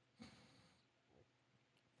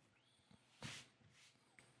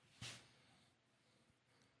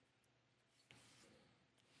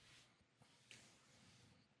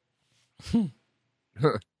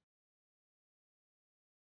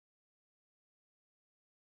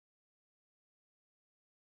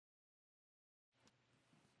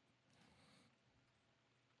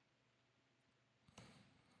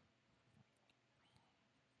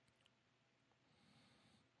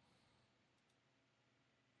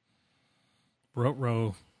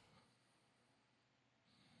 Row.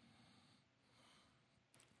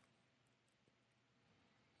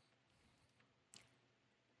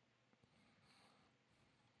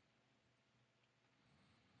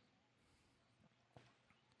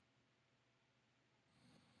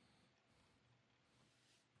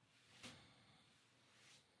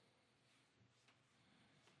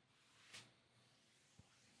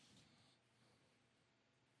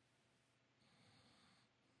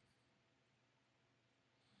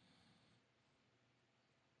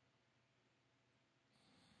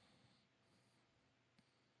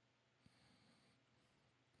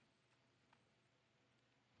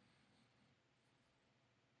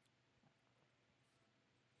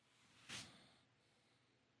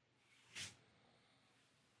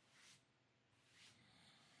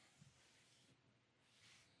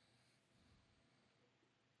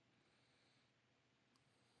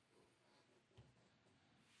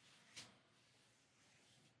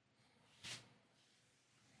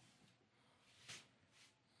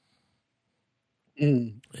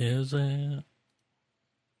 Is it?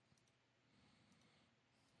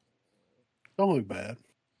 Don't look bad.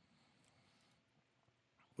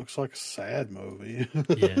 Looks like a sad movie.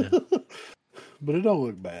 Yeah. But it don't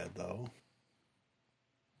look bad, though.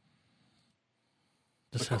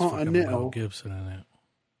 This has fucking Mel Gibson in it.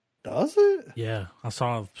 Does it? Yeah. I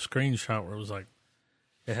saw a screenshot where it was like,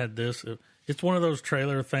 it had this. It's one of those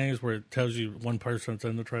trailer things where it tells you one person's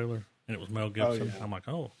in the trailer, and it was Mel Gibson. Oh, yeah. I'm like,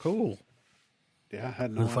 oh, cool. Yeah, I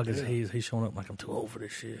had no idea. Who the fuck is he? He's showing up like, I'm too old for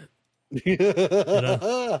this shit. You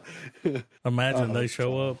know? Imagine they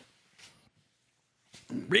show up.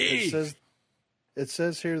 It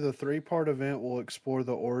says here the 3-part event will explore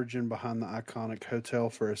the origin behind the iconic Hotel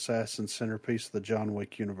for Assassins centerpiece of the John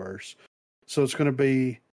Wick universe. So it's going to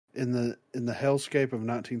be in the hellscape of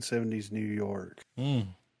 1970s New York.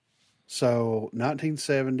 So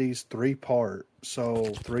 1970s 3-part. So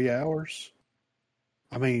 3 hours.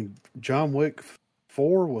 I mean, John Wick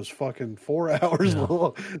 4 was fucking 4 hours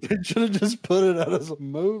long. They should have just put it out as a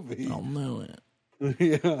movie. I'll know it.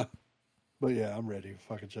 Yeah. But yeah, I'm ready to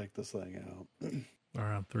fucking check this thing out. All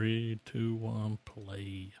right, 3, 2, 1,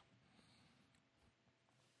 play.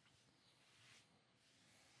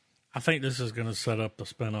 I think this is going to set up the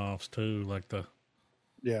spinoffs too, like the.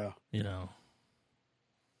 Yeah. You know.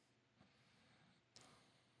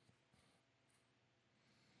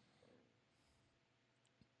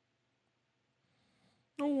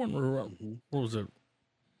 I wonder, what was it?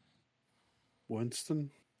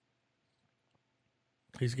 Winston?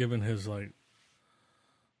 He's giving his, like,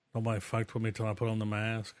 nobody fucked with me till I put on the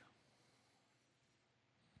mask.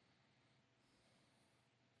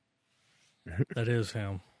 That is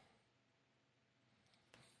him.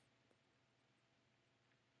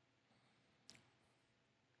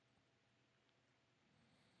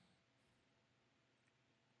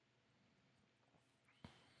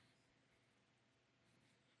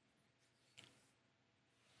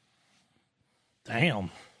 Damn.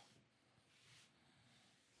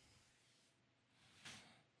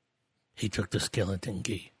 He took the skeleton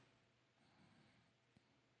key.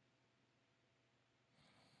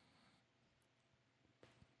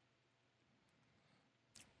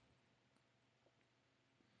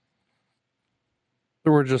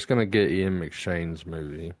 So we're just going to get Ian McShane's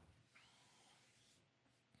movie.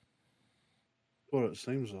 What it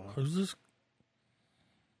seems like. Who's this?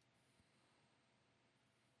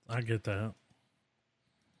 I get that.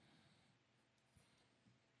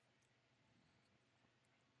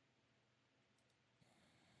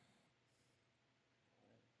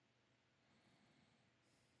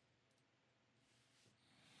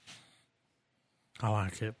 I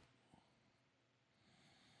like it.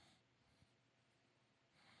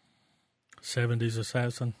 70s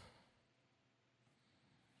assassin.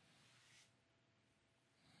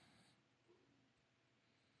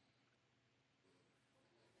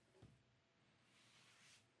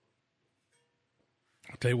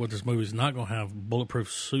 I'll tell you what, this movie's not going to have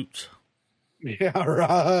bulletproof suits. Yeah,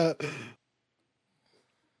 right.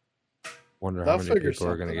 Wonder how many people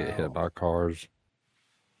are going to get hit by cars.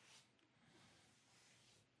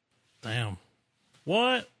 Damn.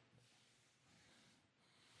 What?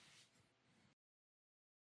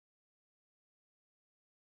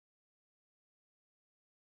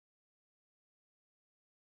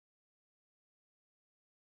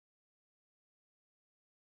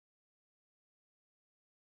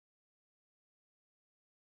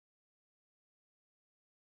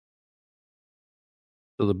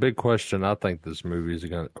 So the big question, I think this movie is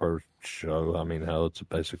going to, or show, I mean, hell, it's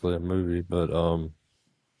basically a movie, but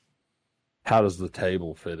how does the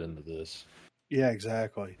table fit into this? Yeah,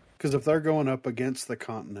 exactly. Because if they're going up against the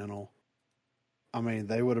Continental, I mean,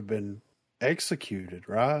 they would have been executed,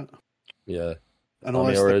 right? Yeah.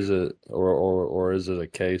 Unless I mean, or is it, or is it a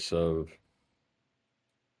case of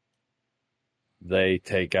they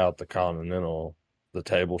take out the Continental, the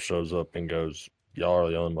table shows up and goes, y'all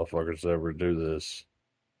are the only motherfuckers that ever do this.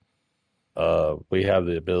 We have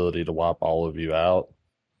the ability to wipe all of you out.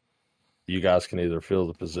 You guys can either fill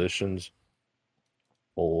the positions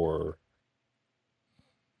or,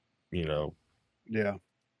 you know, yeah,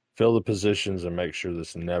 fill the positions and make sure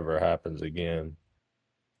this never happens again.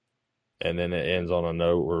 And then it ends on a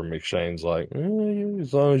note where McShane's like,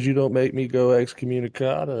 as long as you don't make me go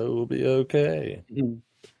excommunicado, we'll be okay.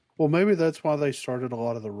 Well, maybe that's why they started a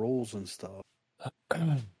lot of the rules and stuff.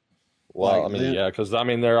 Well, I mean, yeah, because, I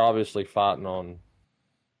mean, they're obviously fighting on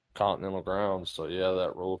continental grounds, so yeah,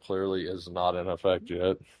 that rule clearly is not in effect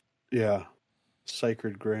yet. Yeah,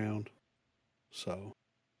 sacred ground. So,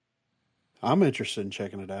 I'm interested in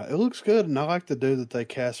checking it out. It looks good, and I like the dude that they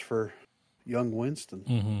cast for young Winston.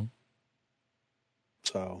 Mm-hmm.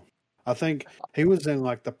 So, I think he was in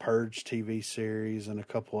like the Purge TV series and a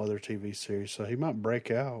couple other TV series, so he might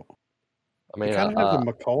break out. I mean, he kind of has a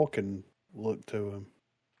McCulkin look to him.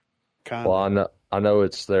 Well, I know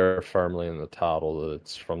it's there firmly in the title that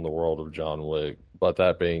it's from the world of John Wick. But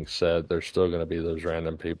that being said, there's still going to be those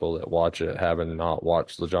random people that watch it having not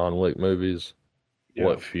watched the John Wick movies. Yeah.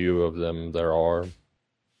 What few of them there are.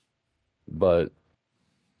 But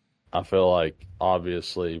I feel like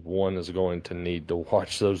obviously one is going to need to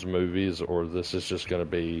watch those movies, or this is just going to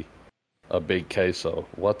be a big case of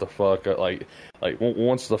what the fuck. Like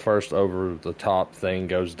once the first over the top thing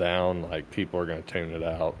goes down, like people are going to tune it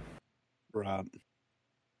out. Right.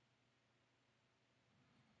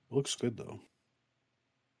 Looks good though.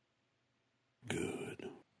 Good.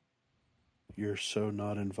 You're so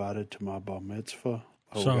not invited to my bar mitzvah.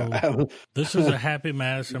 Oh, so this is a Happy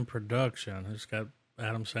Madison production. It's got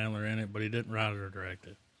Adam Sandler in it, but he didn't write it or direct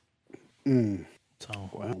it.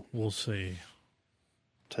 So we'll see.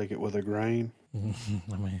 Take it with a grain.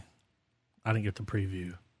 I mean, I didn't get the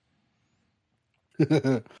preview.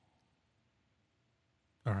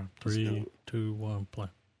 All right, 3, 2, 1, play.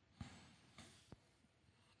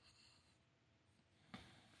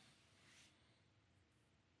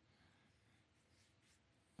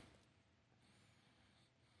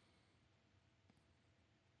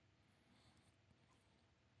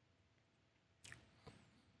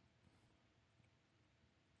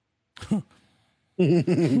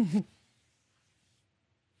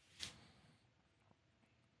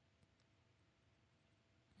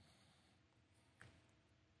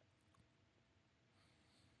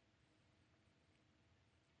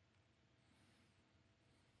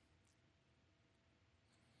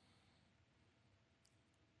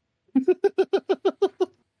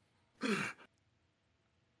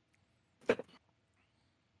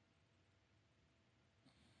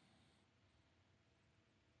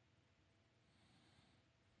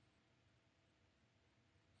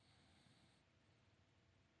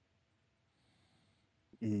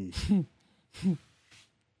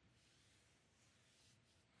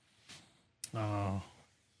 Oh.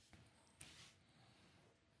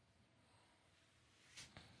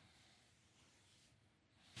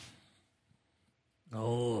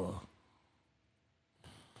 Oh.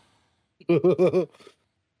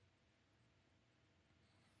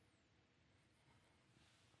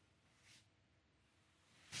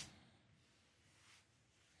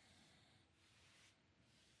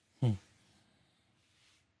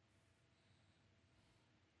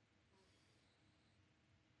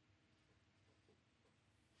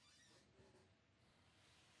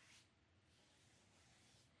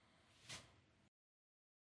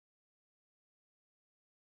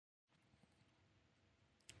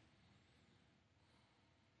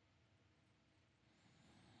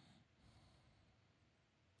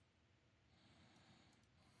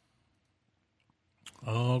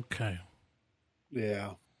 Okay.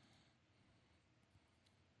 Yeah.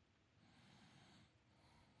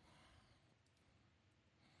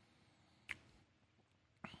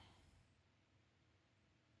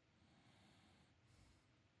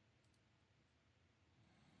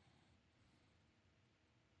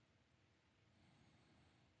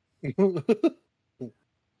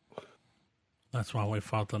 That's why we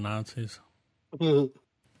fought the Nazis.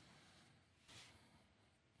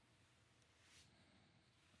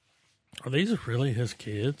 Are these really his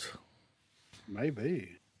kids?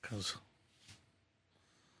 Maybe. Because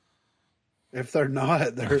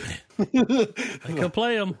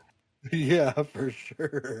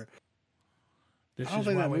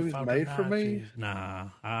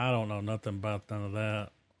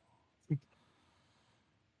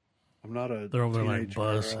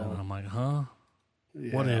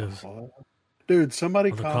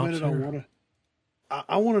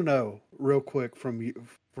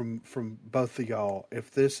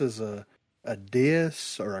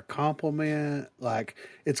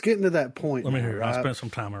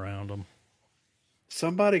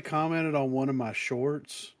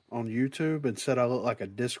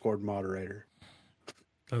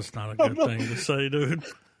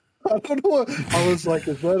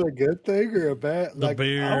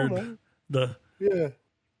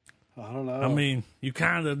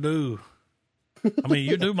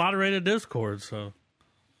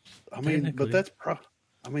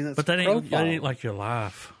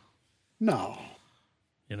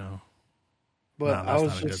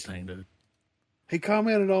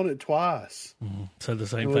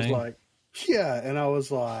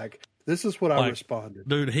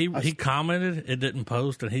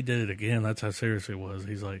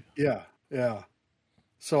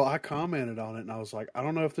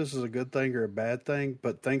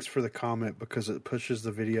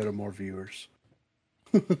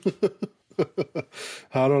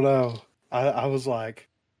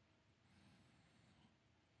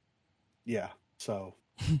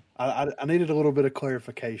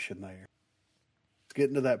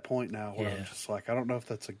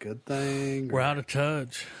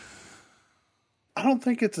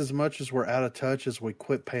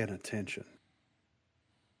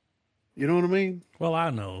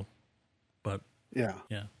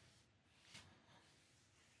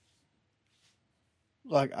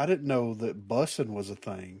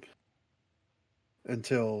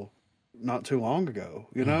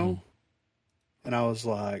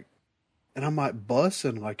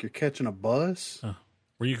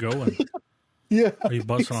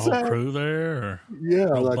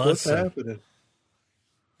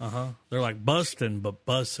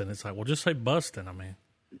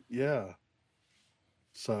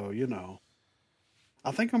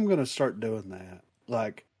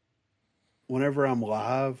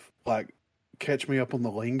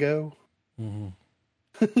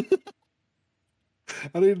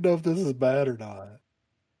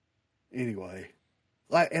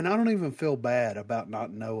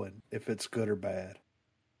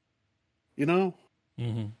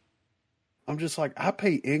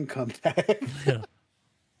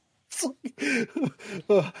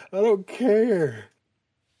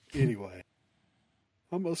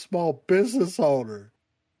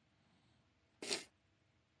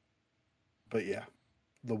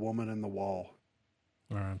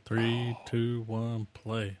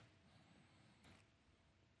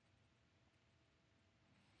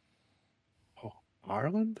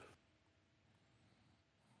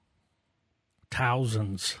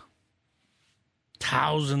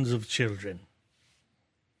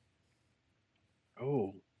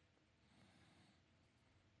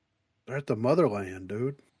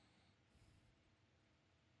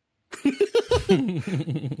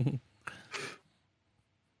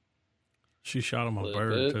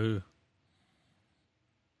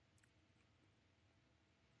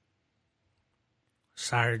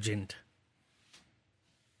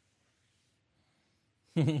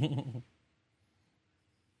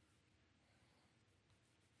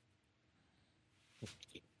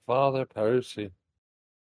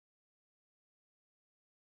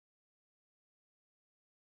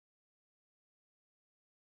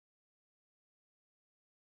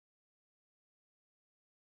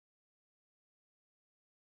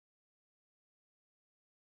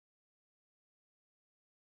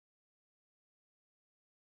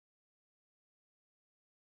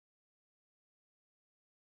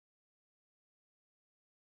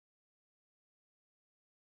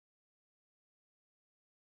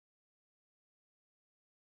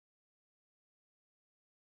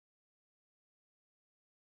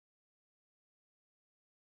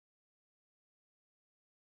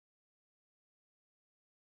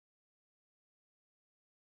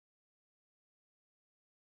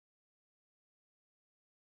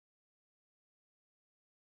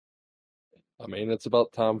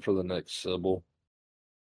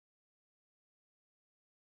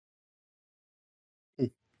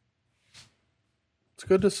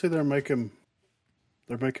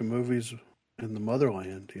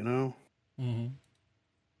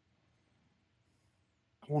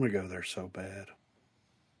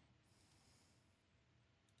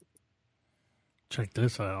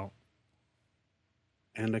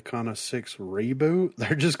Anaconda 6 reboot?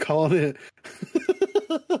 They're just calling it.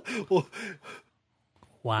 Well,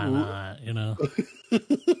 why not? You know,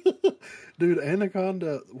 dude,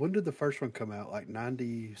 Anaconda. When did the first one come out? Like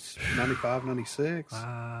 90, 95, 96?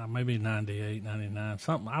 Maybe 98, 99,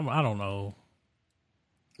 something. I don't know.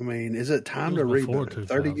 I mean, is it time to reboot it?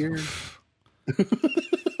 30 years?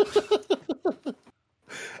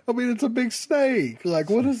 I mean, it's a big snake. Like,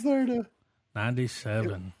 what is there to...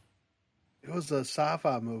 97. It was a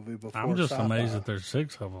sci-fi movie before I'm just sci-fi. amazed that there's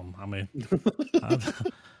 6 of them. I mean,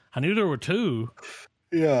 I knew there were 2.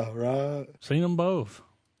 Yeah, right. Seen them both.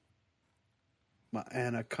 My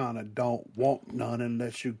Anaconda don't want none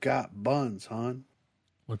unless you got buns, hon.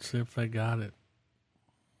 Let's see if they got it.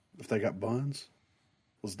 If they got buns,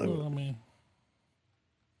 let's do it. I mean,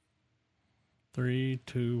 3,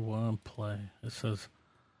 2, 1, play. It says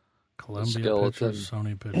Columbia Pictures,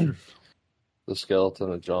 Sony Pictures. The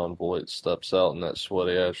skeleton of John Voight steps out in that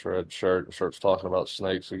sweaty ass red shirt and starts talking about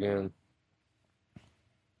snakes again.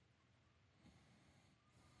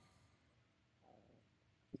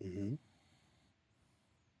 Mm-hmm.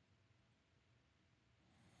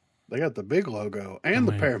 They got the big logo and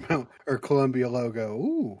the Paramount or Columbia logo.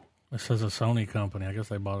 Ooh. It says a Sony company. I guess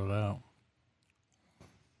they bought it out.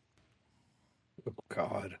 Oh,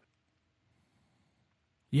 God.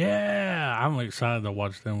 Yeah, I'm excited to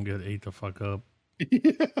watch them get eat the fuck up.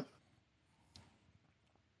 Yeah.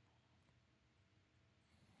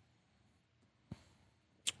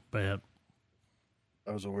 Bad.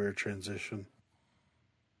 That was a weird transition.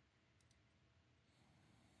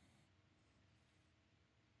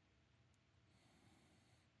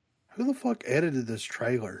 Who the fuck edited this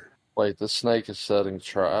trailer? Wait, the snake is setting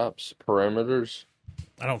traps, perimeters?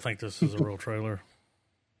 I don't think this is a real trailer.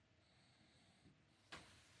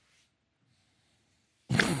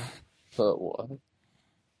 What?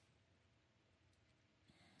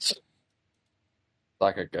 It's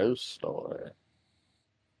like a ghost story.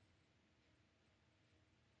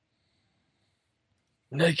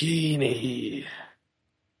 Nagini.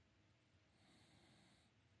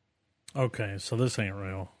 Okay, so this ain't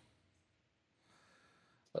real.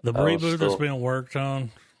 The reboot that's being worked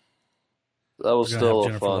on. That was still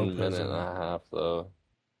a fun minute and a half, though.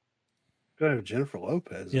 Gonna have Jennifer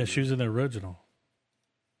Lopez. Yeah, she was in the original.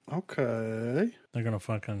 Okay. They're gonna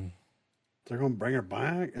fucking. They're gonna bring her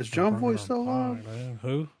back. Is John Voight still alive?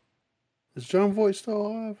 Who? Is John Voight still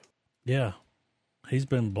alive? Yeah, he's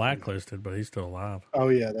been blacklisted, but he's still alive. Oh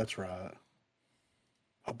yeah, that's right.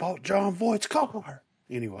 I bought John Voight's car.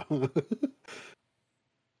 Anyway.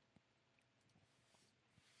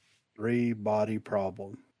 3-body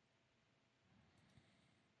problem.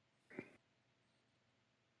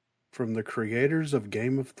 From the creators of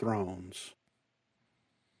Game of Thrones.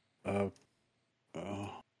 Okay.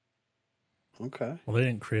 Well, they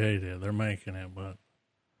didn't create it. They're making it, but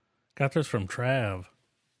got this from Trav.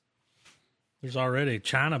 There's already,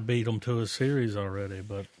 China beat them to a series already,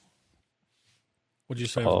 but would you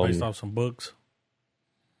say it's based off some books?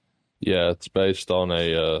 Yeah, it's based on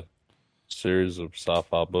a series of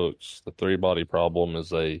sci-fi books. The 3-body problem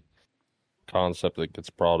is a concept that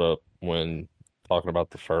gets brought up when talking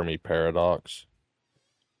about the Fermi paradox.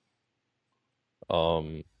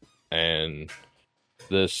 And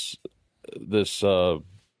this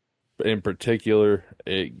in particular,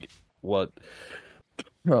 what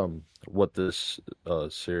this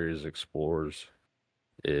series explores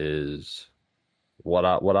is what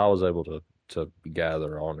I was able to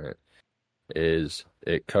gather on it is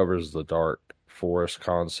it covers the dark forest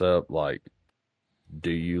concept. Like,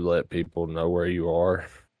 do you let people know where you are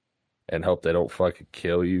and hope they don't fucking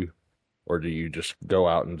kill you, or do you just go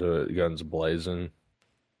out into it guns blazing?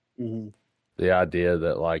 Mm-hmm. The idea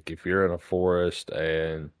that, like, if you're in a forest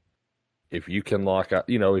and if you can lock out,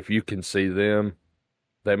 if you can see them,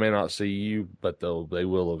 they may not see you, but they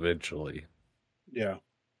will eventually. Yeah.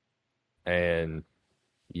 And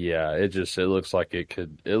yeah, it looks like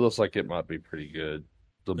it might be pretty good.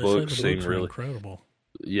 The books seem really incredible.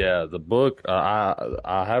 Yeah, the book, I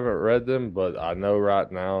haven't read them, but I know right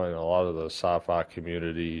now in a lot of the sci-fi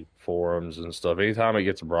community forums and stuff, anytime it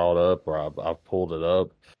gets brought up or I've pulled it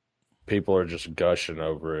up, people are just gushing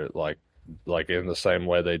over it, like in the same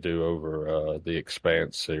way they do over the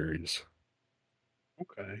Expanse series.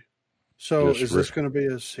 Okay. So is this going to be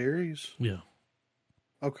a series? Yeah.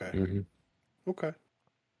 Okay. Mm-hmm. Okay.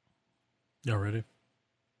 Y'all ready?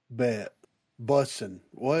 Bet. Bussin'.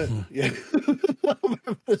 What? Yeah. I'm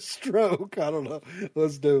having a stroke. I don't know.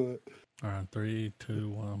 Let's do it. All right. 3, 2,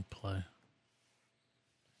 1, play.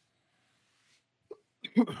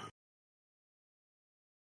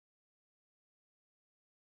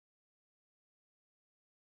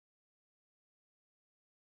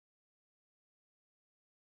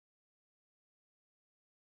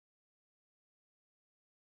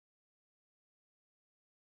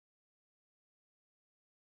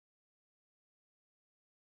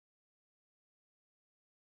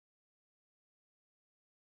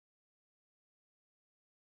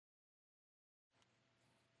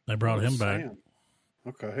 They brought him back. Sam.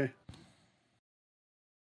 Okay.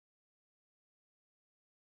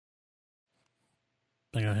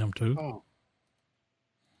 They got him too. Oh.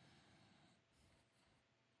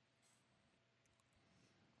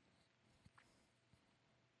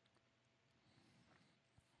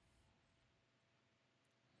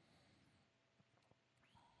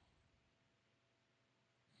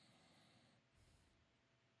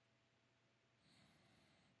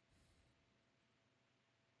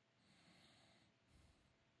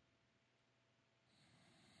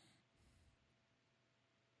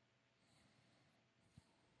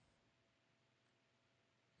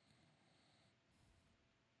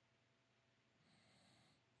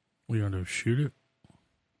 We gonna shoot it?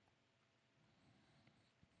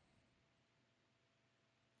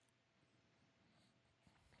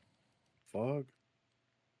 Fuck.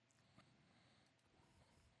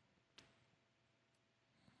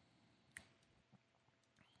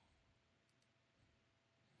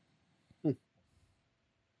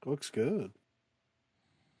 Looks good.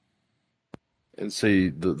 And see,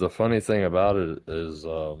 the funny thing about it is,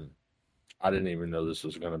 I didn't even know this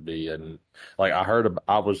was going to be, and like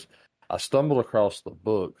I stumbled across the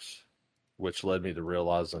books, which led me to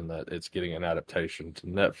realizing that it's getting an adaptation to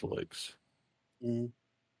Netflix. Mm.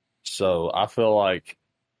 So I feel like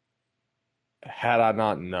had I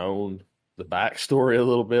not known the backstory a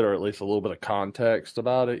little bit, or at least a little bit of context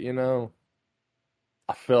about it,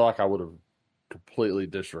 I feel like I would have completely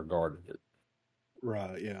disregarded it.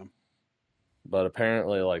 Right, yeah. But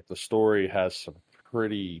apparently, like, the story has some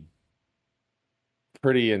pretty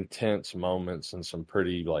intense moments and some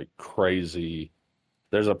pretty, like, crazy.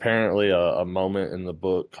 There's apparently a moment in the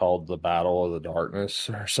book called the Battle of the Darkness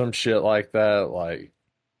or some shit like that. Like,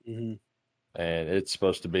 Mm-hmm. and it's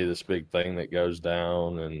supposed to be this big thing that goes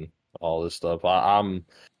down and all this stuff. I'm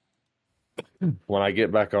when I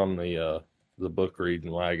get back on the book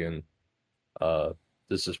reading wagon,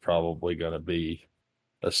 this is probably going to be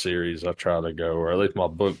a series I try to go, or at least my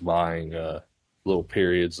book buying little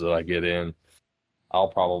periods that I get in. I'll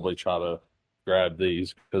probably try to grab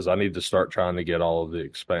these because I need to start trying to get all of the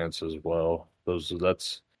Expanse as well.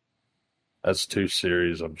 That's two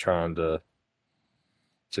series I'm trying to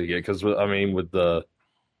get, because I mean with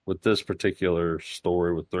this particular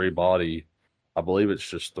story with Three Body, I believe it's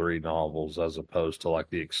just three novels as opposed to like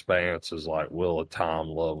the Expanse is like Wheel of Time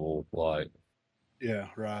level, Yeah,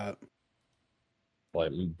 right.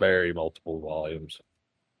 like very multiple volumes.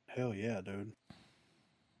 Hell yeah, dude.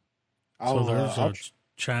 So there's a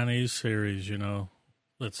Chinese series,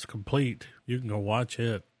 that's complete. You can go watch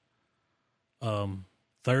it.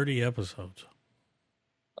 30 episodes.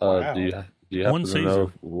 Wow. Do you happen to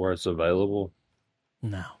know where it's available?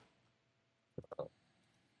 No.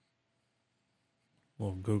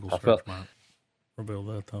 Well, Google search might reveal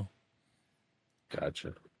that, though.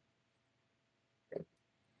 Gotcha.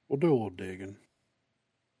 We'll do a little digging.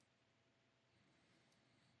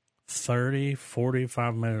 30,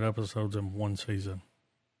 45-minute episodes in one season.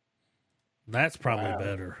 That's probably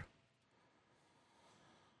better.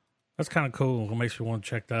 That's kind of cool. It makes me want to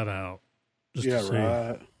check that out. Just to see.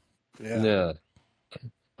 Right. Yeah.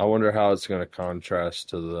 I wonder how it's going to contrast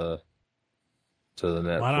to the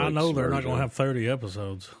Netflix. Well, I know they're not going to have 30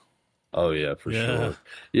 episodes. Oh yeah, for sure.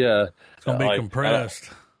 Yeah, it's going to be compressed.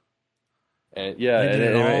 And yeah, they did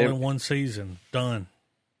it all in one season. Done.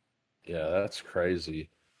 Yeah, that's crazy.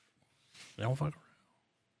 They don't fuck around.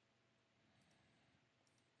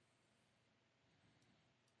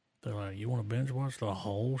 They're like, you want to binge watch the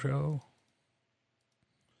whole show?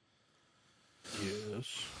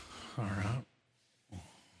 Yes. All right.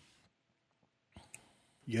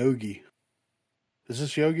 Yogi. Is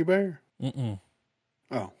this Yogi Bear? Mm-mm.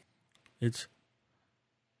 Oh.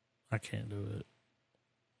 I can't do it.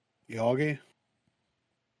 Yogi?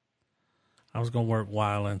 I was going to work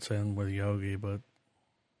violence in with Yogi, but...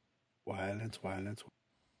 Violence.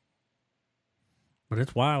 But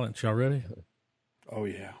it's violence. Y'all ready? Oh,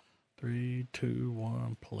 yeah. 3, 2,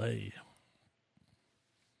 1, play.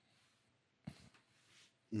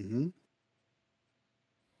 Mm-hmm.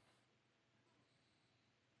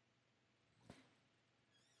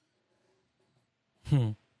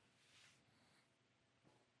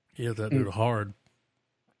 Yeah, that dude hard.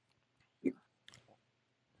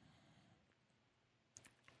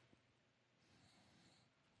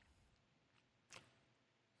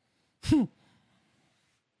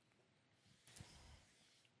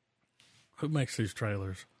 Who makes these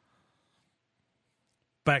trailers?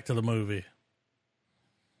 Back to the movie.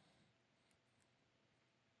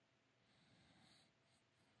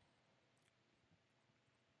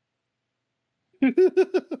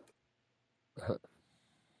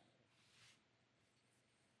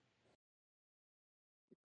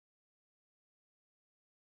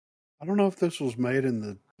 I don't know if this was made in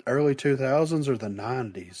the early 2000s or the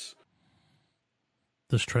 90s.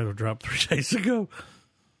 This trailer dropped 3 days ago.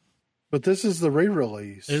 But this is the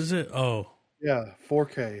re-release. Is it? Oh. Yeah,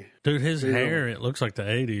 4K. Dude, his hair, it looks like the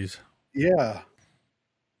 80s. Yeah.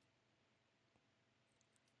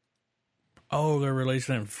 Oh, they're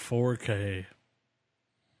releasing it in 4K.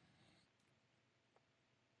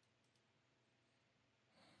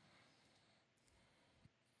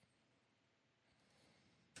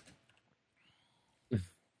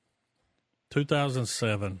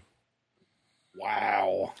 $2007.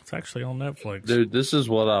 Wow. It's actually on Netflix. Dude, this is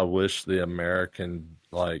what I wish the American,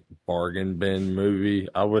 like, bargain bin movie.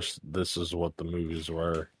 I wish this is what the movies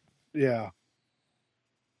were. Yeah.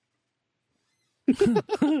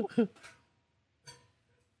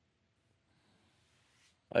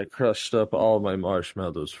 I crushed up all my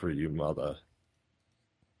marshmallows for you, mother.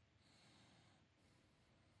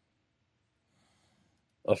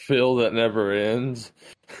 A feel that never ends.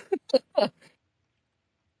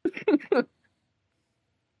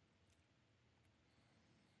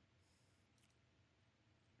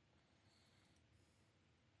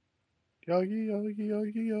 Yogi, yogi,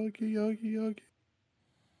 yogi, yogi, yogi, yogi.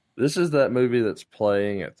 This is that movie that's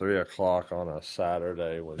playing at 3 o'clock on a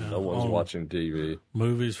Saturday when no one's watching TV.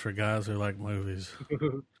 Movies for guys who like movies.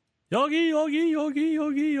 Yogi, yogi, yogi,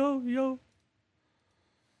 yogi, yo, yo.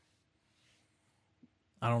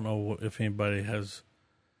 I don't know if anybody has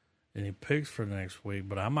any picks for next week,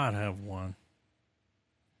 but I might have one.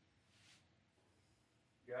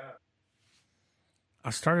 Yeah.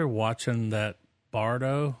 I started watching that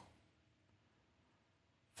Bardo,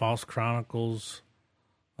 False Chronicles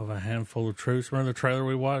of a Handful of Truths. Remember the trailer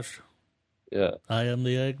we watched? Yeah. I Am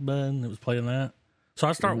the Eggman. It was playing that. So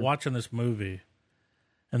I start watching this movie,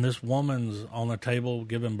 and this woman's on the table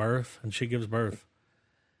giving birth, and she gives birth.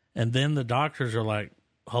 And then the doctors are like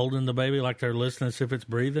holding the baby like they're listening to see if it's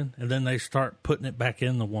breathing, and then they start putting it back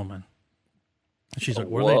in the woman. And she's like,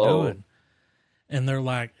 what are they doing? And they're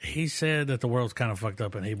like, he said that the world's kind of fucked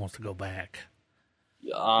up and he wants to go back.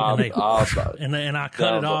 And I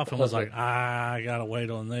cut it off and was like, I gotta wait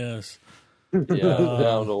on this. Yeah,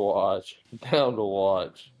 down to watch.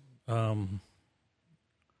 But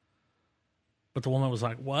the woman was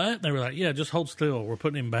like, what? And they were like, yeah, just hold still. We're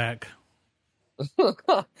putting him back. I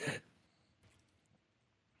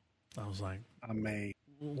was like, I mean,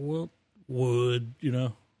 would, you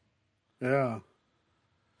know? Yeah.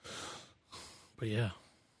 But yeah.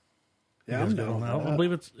 Yeah, I'm down. I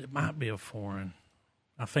believe it might be a foreign.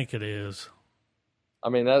 I think it is. I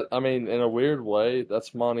mean, in a weird way,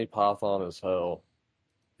 that's Monty Python as hell.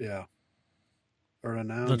 Yeah. Or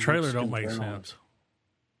the trailer don't make sense.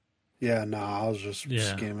 Yeah, no, I was just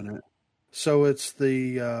skimming it. So it's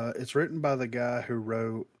it's written by the guy who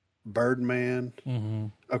wrote Birdman. Mm-hmm.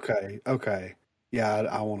 Okay. Yeah,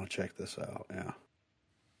 I want to check this out. Yeah.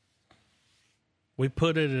 We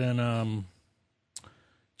put it in,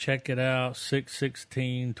 check it out,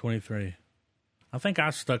 6/16/23. I think I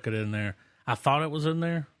stuck it in there. I thought it was in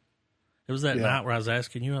there. It was that night where I was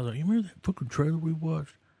asking you. I was like, you remember that fucking trailer we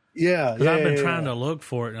watched? Yeah. Because I've been trying to look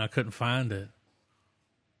for it and I couldn't find it.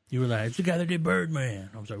 You were like, it's the guy that did Birdman.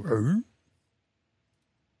 I was like,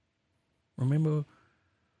 remember?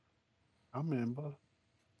 I remember.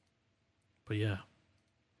 But yeah.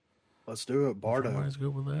 Let's do it, Bardo. Everybody's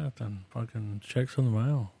good with that. Then fucking check some of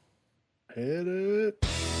them out. Hit it.